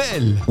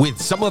Cozumel with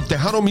some of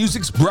Tejano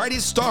music's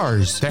brightest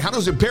stars.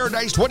 Tejanos in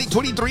Paradise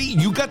 2023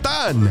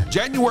 Yucatan,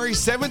 January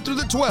 7th through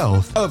the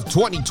 12th of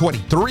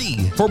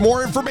 2023. For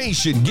more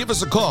information, give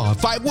us a call,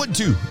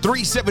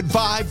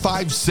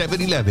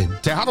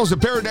 512-375-5711. Tejanos in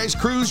Paradise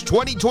Cruise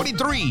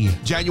 2023,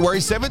 January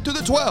 7th to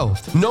the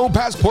 12th. No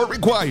passport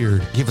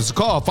required. Give us a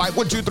call,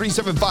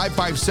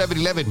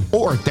 512-375-5711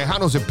 or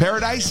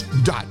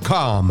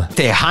TejanosInParadise.com.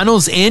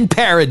 Tejanos in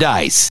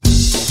Paradise.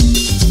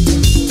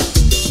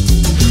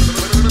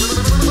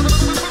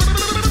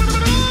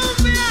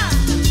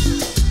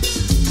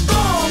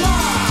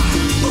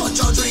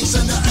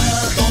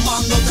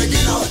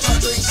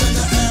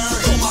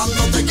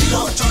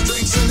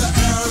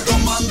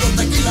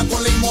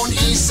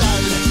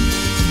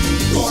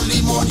 Con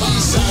limón y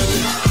sal,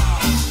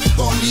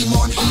 con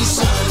limón y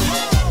sal,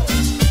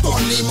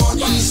 con limón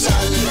y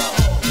sal,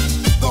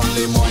 con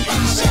limón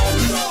y sal.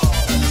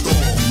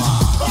 Toma.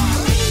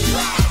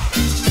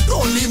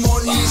 Con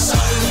limón y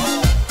sal,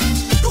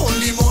 con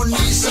limón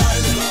y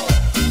sal,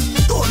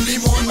 con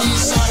limón y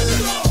sal.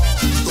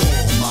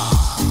 Toma.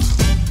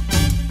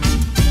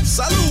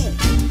 Salud.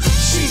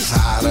 She's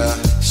hotter,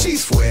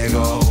 she's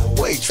fuego.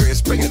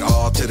 Waitress, bring it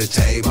all to the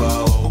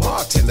table.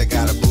 Bartender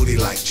got a booty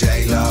like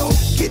J-Lo.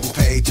 Getting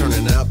paid,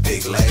 turning up,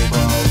 big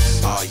label.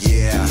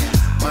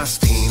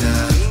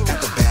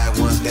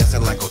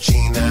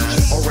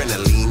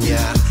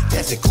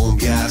 de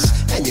cumbias.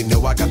 And you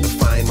know I got the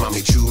fine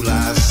mami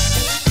chulas.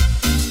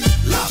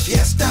 La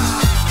fiesta,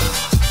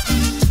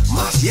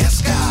 más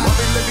yesca.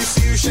 Mami, let me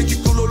see you shake your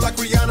culo like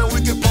Rihanna.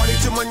 We can party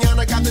till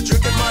mañana, got the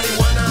drinking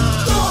marijuana.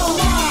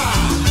 Toma.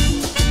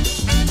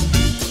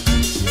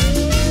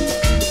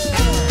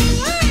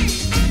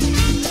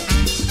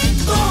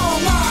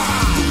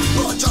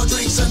 Put your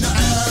drinks in the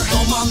air,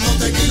 tomando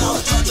tequila.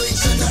 Put your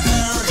drinks in the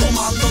air,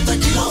 tomando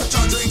tequila. Put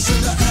your drinks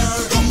in the air,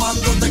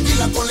 tomando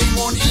tequila con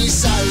limón y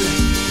sal.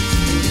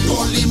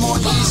 Con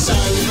limón y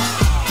sal.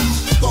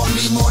 Con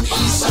limón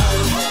y sal.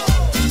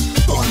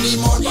 Con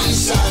limón y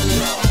sal.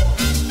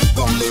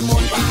 Con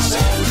limón y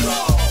sal.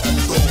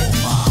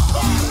 Toma.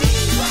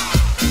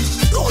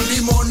 Con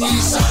limón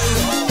y sal.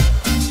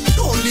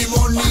 Con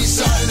limón y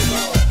sal.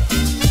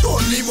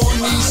 Con limón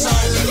y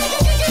sal.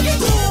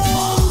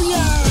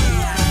 Toma.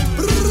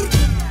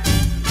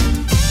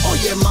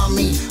 Oye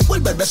mami,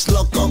 vuelves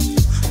loco.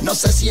 No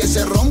sé si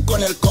ese ron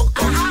con el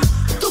coco.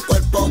 Tu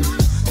cuerpo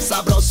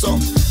sabroso.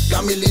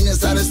 Camilín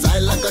sabes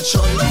like a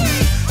cholo.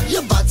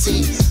 Your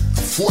body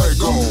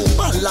fuego.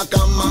 Pa' la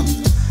cama.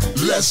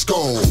 Let's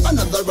go.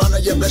 Another round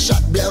of your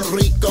shot bien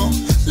rico.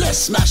 Let's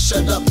smash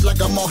it up like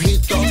a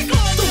mojito.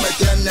 Tú me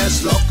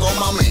tienes loco,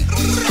 mami.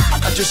 I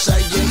got you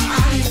saying,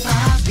 ay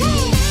papi.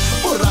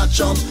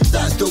 Borracho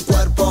de tu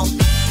cuerpo.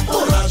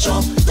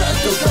 Borracho de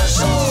tu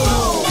beso.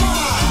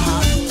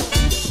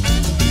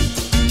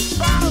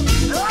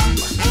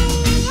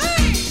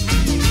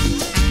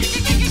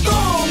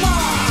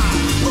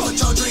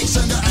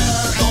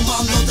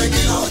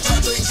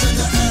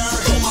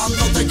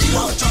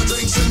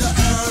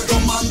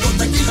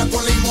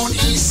 Con limón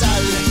y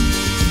sal,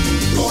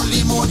 con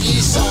limón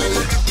y sal.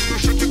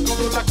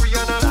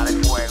 Dale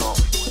fuego,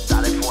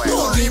 dale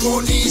fuego. Con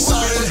limón y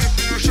sal.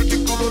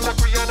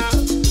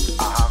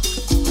 Ajá.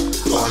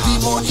 Con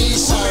limón y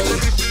sal.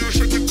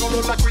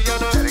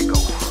 Let it go,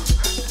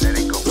 let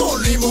it go.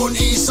 Con limón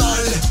y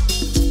sal.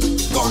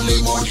 Con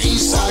limón y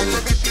sal.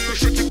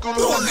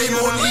 Con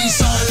limón y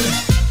sal.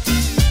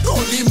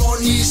 Con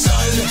limón y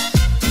sal.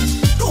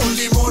 Con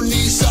limón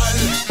y sal.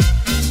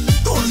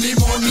 Con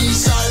limón y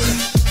sal.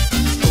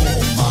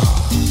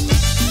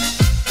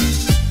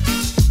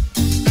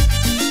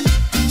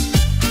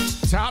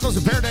 Tejanos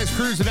in Paradise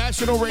Cruise, the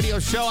national radio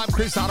show. I'm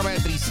Chris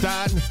Automan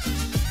Tristan.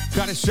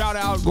 Got a shout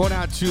out going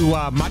out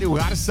to Mario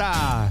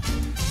Garza.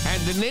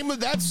 And the name of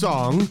that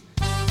song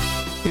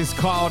is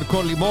called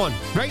Con Limon.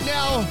 Right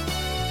now,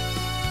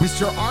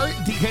 Mr. Art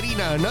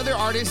Tijerina, another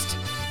artist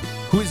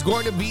who is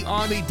going to be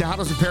on the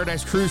Tejanos in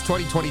Paradise Cruise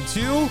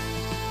 2022.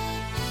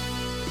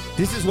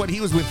 This is what he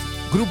was with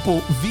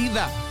Grupo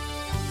Vida.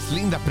 Es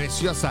linda,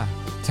 preciosa.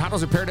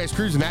 Tejanos in Paradise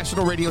Cruise, the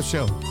national radio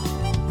show.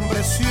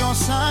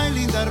 Preciosa y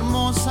linda,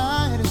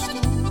 hermosa eres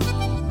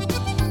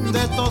tú,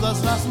 de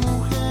todas las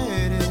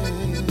mujeres.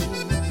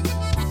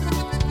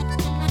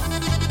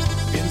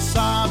 Bien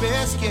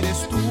sabes que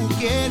eres tú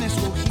quien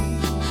escogí,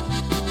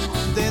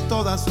 de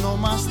todas no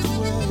más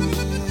tú eres.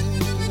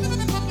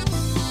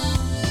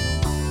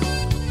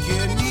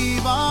 ¿Quién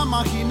iba a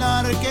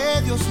imaginar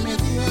que Dios me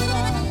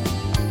diera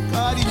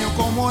cariño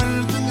como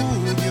el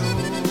tuyo?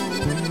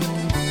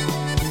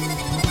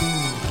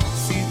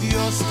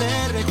 Dios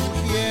te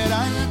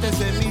recogiera antes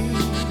de mí,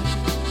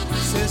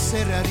 se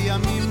cerraría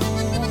mi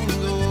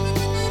mundo.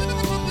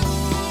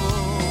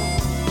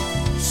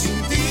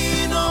 Sin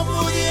ti no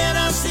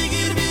pudiera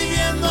seguir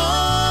viviendo.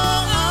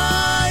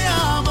 Ay,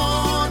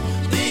 amor,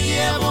 te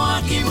llevo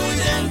aquí muy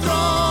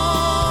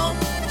dentro.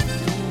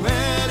 Tú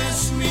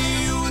eres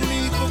mi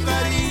único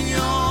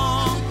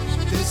cariño,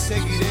 te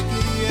seguiré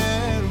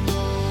queriendo.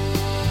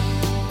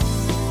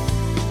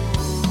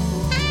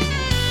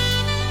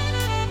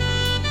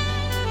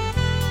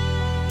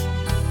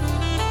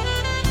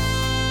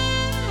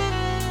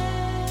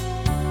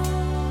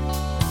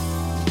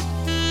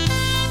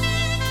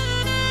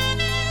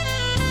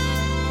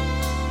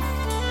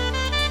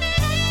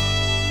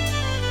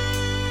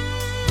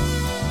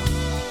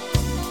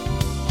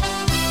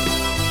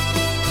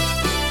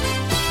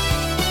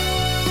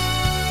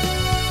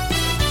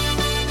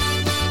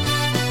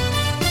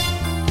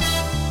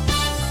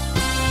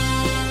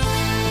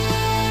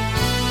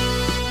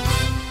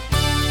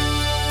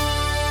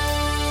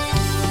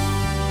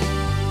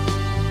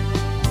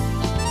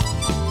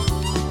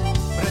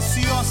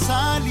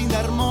 Linda,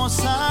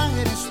 hermosa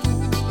eres tú,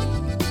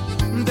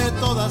 de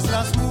todas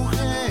las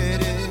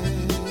mujeres.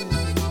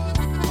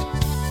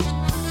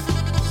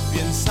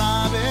 Bien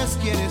sabes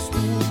que eres tú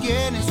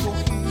quien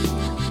escogí,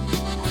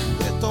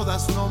 de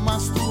todas no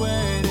más tú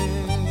eres.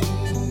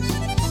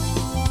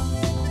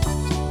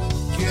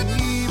 ¿Quién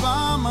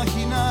iba a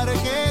imaginar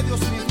que Dios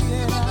me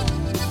diera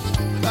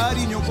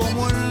cariño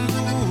como el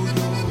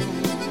tuyo?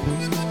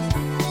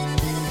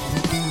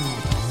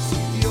 Si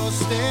Dios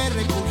te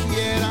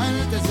recogiera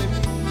antes de mí,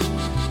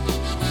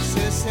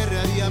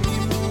 cerraría mi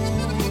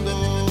mundo.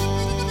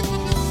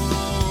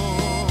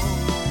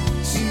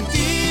 Sin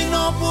ti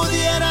no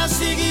pudiera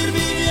seguir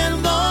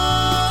viviendo.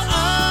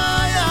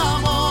 Ay,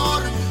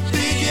 amor,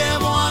 te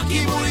llevo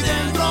aquí muy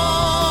dentro.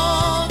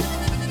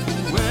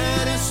 Tú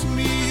eres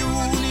mi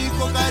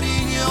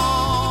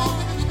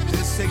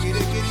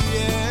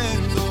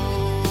sufriendo.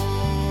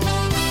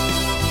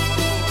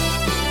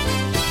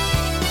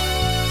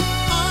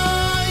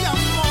 Ay,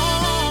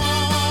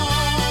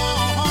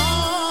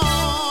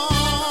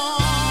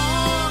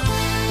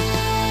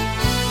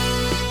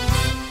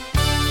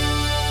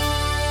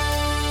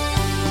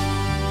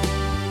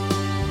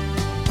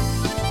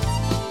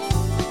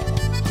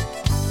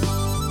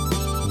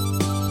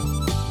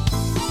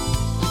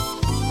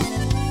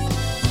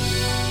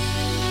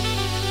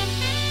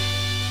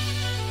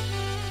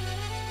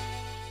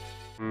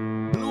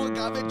 Blue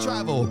Agave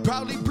Travel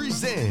proudly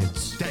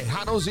presents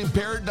Tejanos in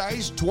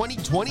Paradise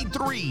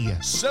 2023,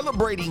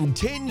 celebrating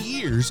 10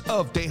 years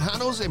of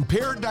Tejanos in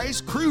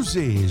Paradise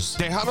Cruises.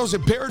 Tejanos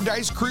in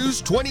Paradise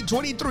Cruise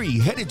 2023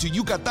 headed to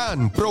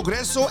Yucatan,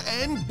 Progreso,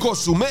 and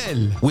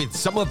Cozumel with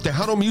some of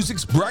Tejano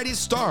music's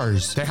brightest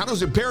stars.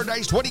 Tejanos in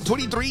Paradise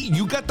 2023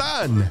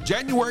 Yucatan,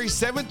 January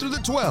 7th through the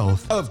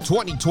 12th of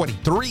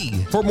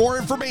 2023. For more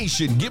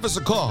information, give us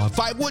a call,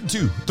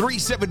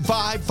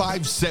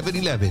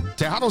 512-375-5711.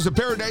 Tejanos in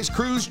Paradise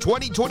Cruise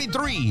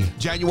 2023,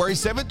 January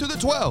 7th to the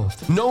 12th.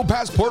 No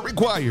passport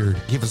required.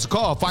 Give us a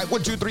call,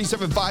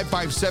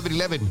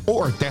 512-375-5711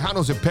 or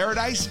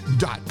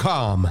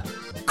tejanosinparadise.com.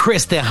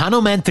 Chris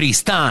Tejano Man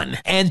Tristan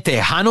and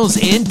Tejanos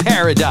in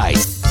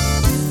Paradise.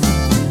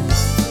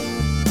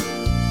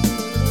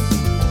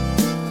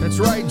 That's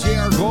right,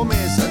 J.R.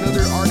 Gomez,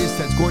 another artist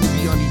that's going to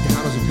be on the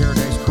Tejanos in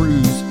Paradise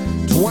Cruise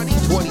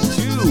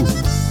 2022.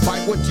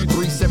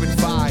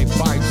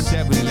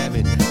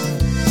 512-375-5711.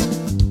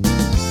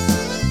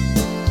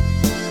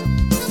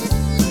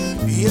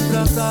 Y he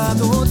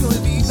tratado de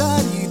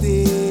olvidar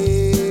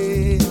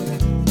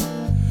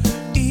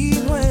y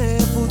no he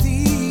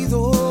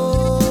podido.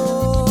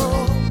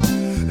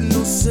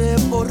 No sé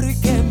por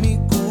qué mi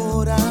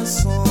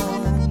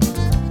corazón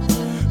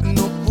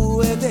no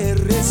puede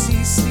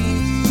resistir.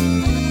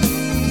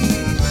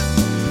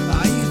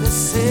 Hay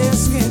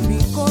veces que mi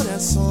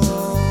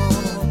corazón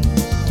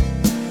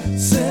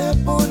se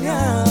pone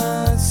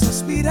a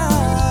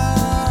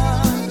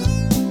suspirar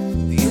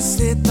y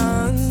ese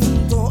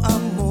tanto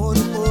amor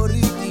por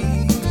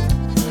ti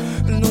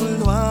no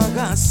lo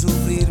haga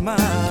sufrir más.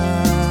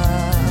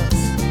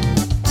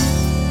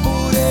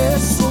 Por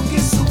eso que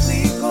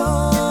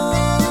suplico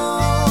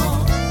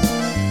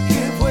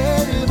que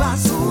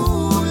vuelvas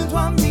junto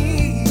a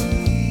mí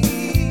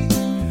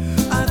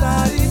a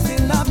darte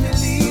la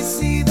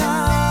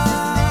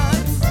felicidad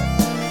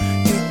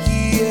que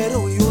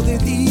quiero yo de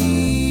ti.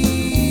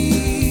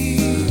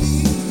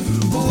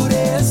 Por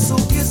eso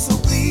que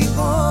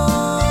suplico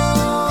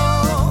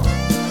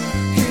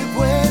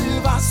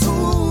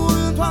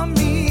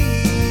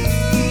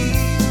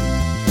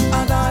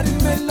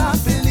la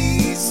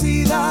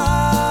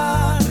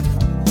felicidad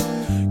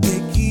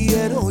que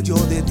quiero yo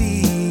de ti.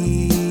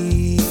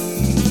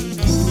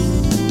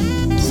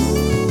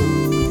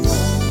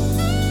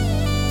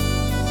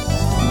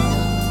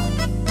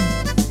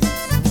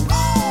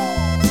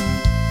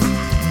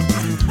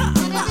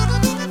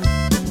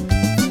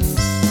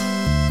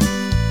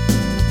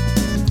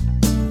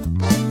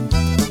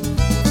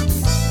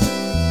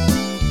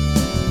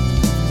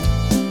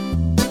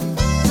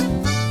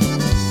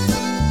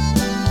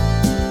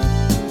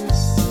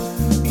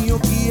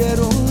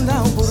 Quiero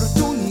la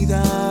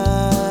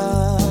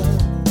oportunidad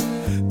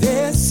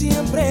de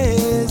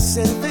siempre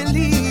ser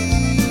feliz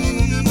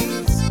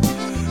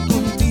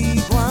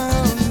contigo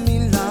a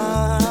mi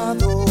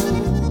lado,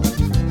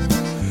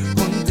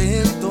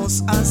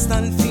 contentos hasta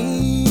el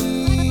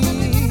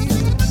fin.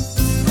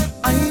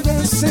 Hay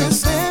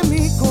veces que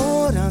mi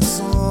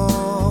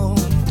corazón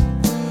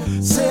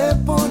se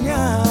pone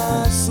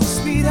a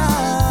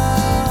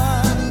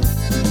suspirar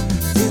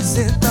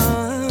desde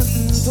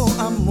tanto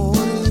amor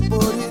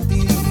por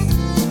ti,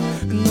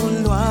 no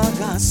lo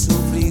hagas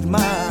sufrir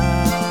más.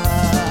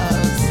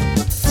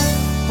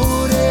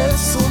 Por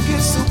eso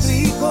que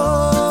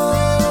suplico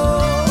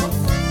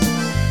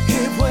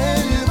que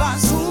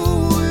vuelvas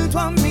junto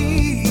a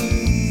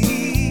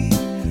mí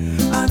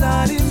a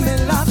darme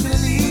la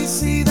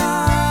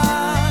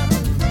felicidad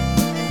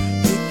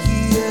que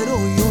quiero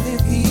yo de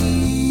ti.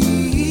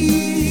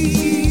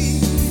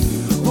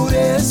 Por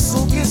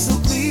eso que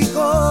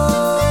suplico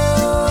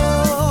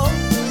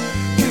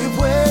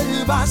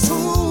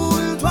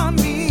junto a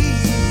mí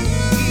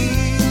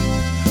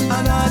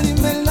a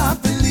darme la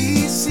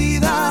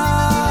felicidad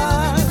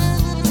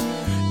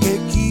que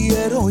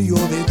quiero yo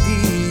de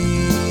ti.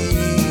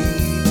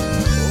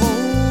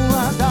 Oh,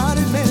 a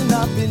darme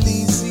la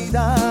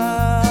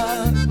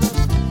felicidad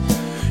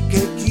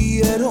que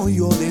quiero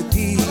yo de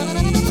ti.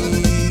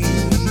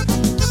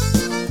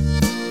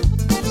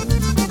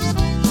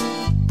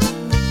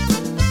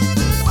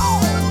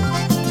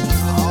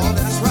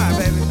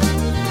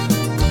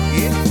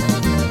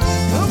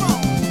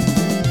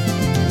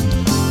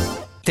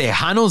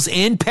 Tejanos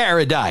in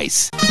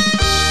Paradise.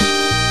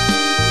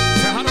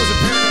 Tejanos in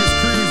Paradise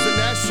Cruise, the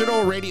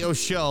national radio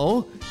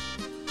show.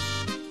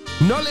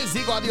 No les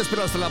digo adios,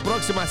 pero hasta la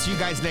próxima. See you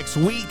guys next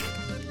week.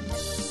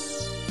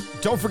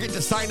 Don't forget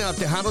to sign up,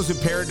 Tejanos in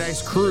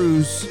Paradise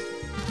Cruise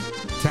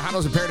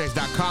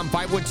TejanosInParadise.com,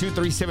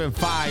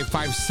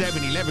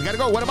 512-375-5711. Gotta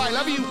go. What about I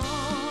love you?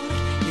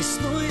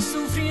 Estoy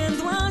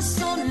sufriendo a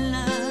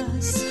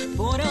solas.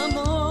 Por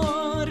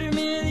amor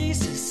me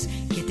dices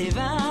que te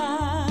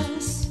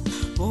vas.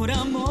 Por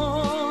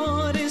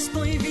amor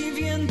estoy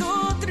viviendo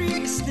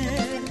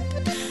triste.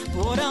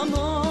 Por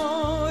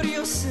amor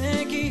yo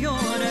sé que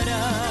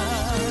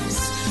llorarás.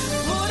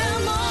 Por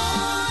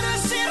amor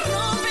se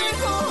rompen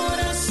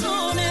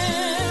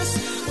corazones.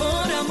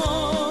 Por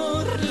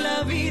amor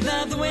la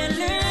vida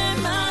duele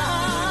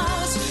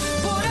más.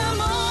 Por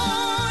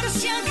amor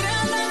se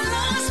agrandan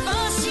las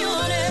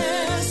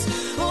pasiones.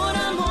 Por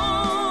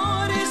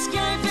amor es que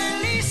hay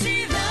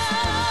felicidad.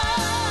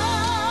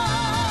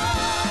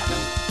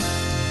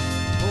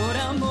 Por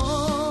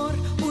amor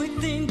hoy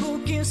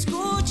tengo que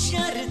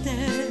escucharte.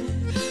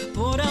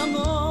 Por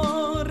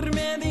amor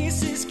me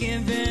dices que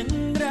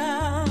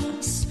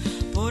vendrás.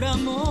 Por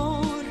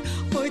amor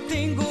hoy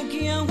tengo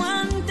que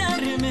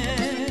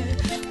aguantarme.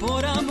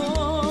 Por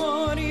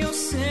amor yo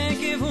sé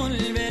que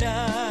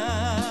volverás.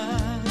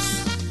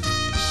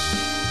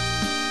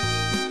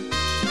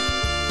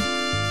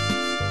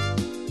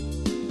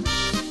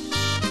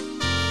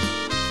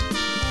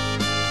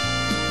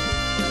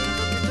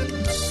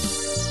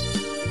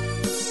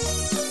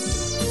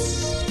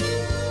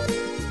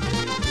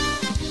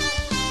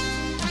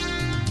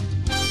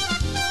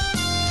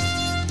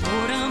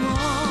 Por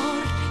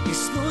amor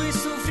estoy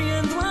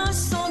sufriendo a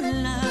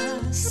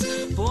solas.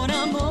 Por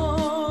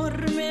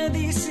amor me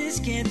dices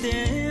que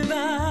te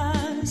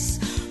vas.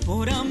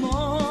 Por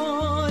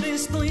amor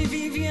estoy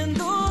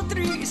viviendo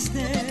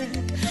triste.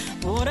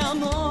 Por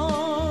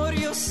amor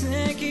yo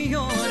sé que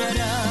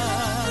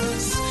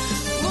llorarás.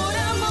 Por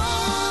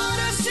amor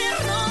se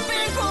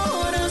rompen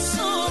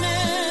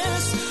corazones.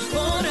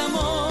 Por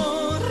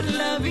amor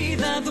la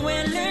vida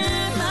duele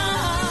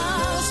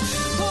más.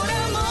 Por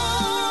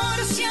amor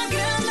se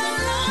agrandan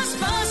las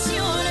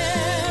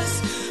pasiones.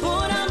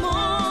 Por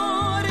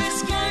amor es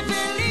que hay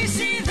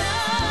felicidad.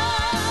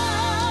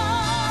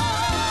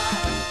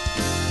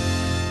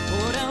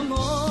 Por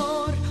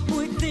amor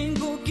hoy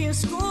tengo que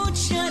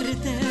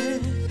escucharte.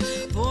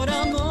 Por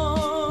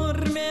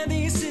amor me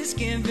dices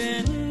que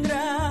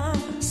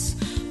vendrás.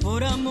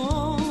 Por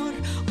amor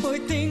hoy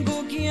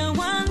tengo que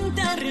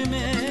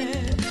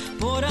aguantarme.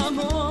 Por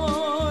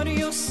amor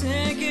yo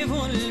sé que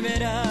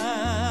volverás.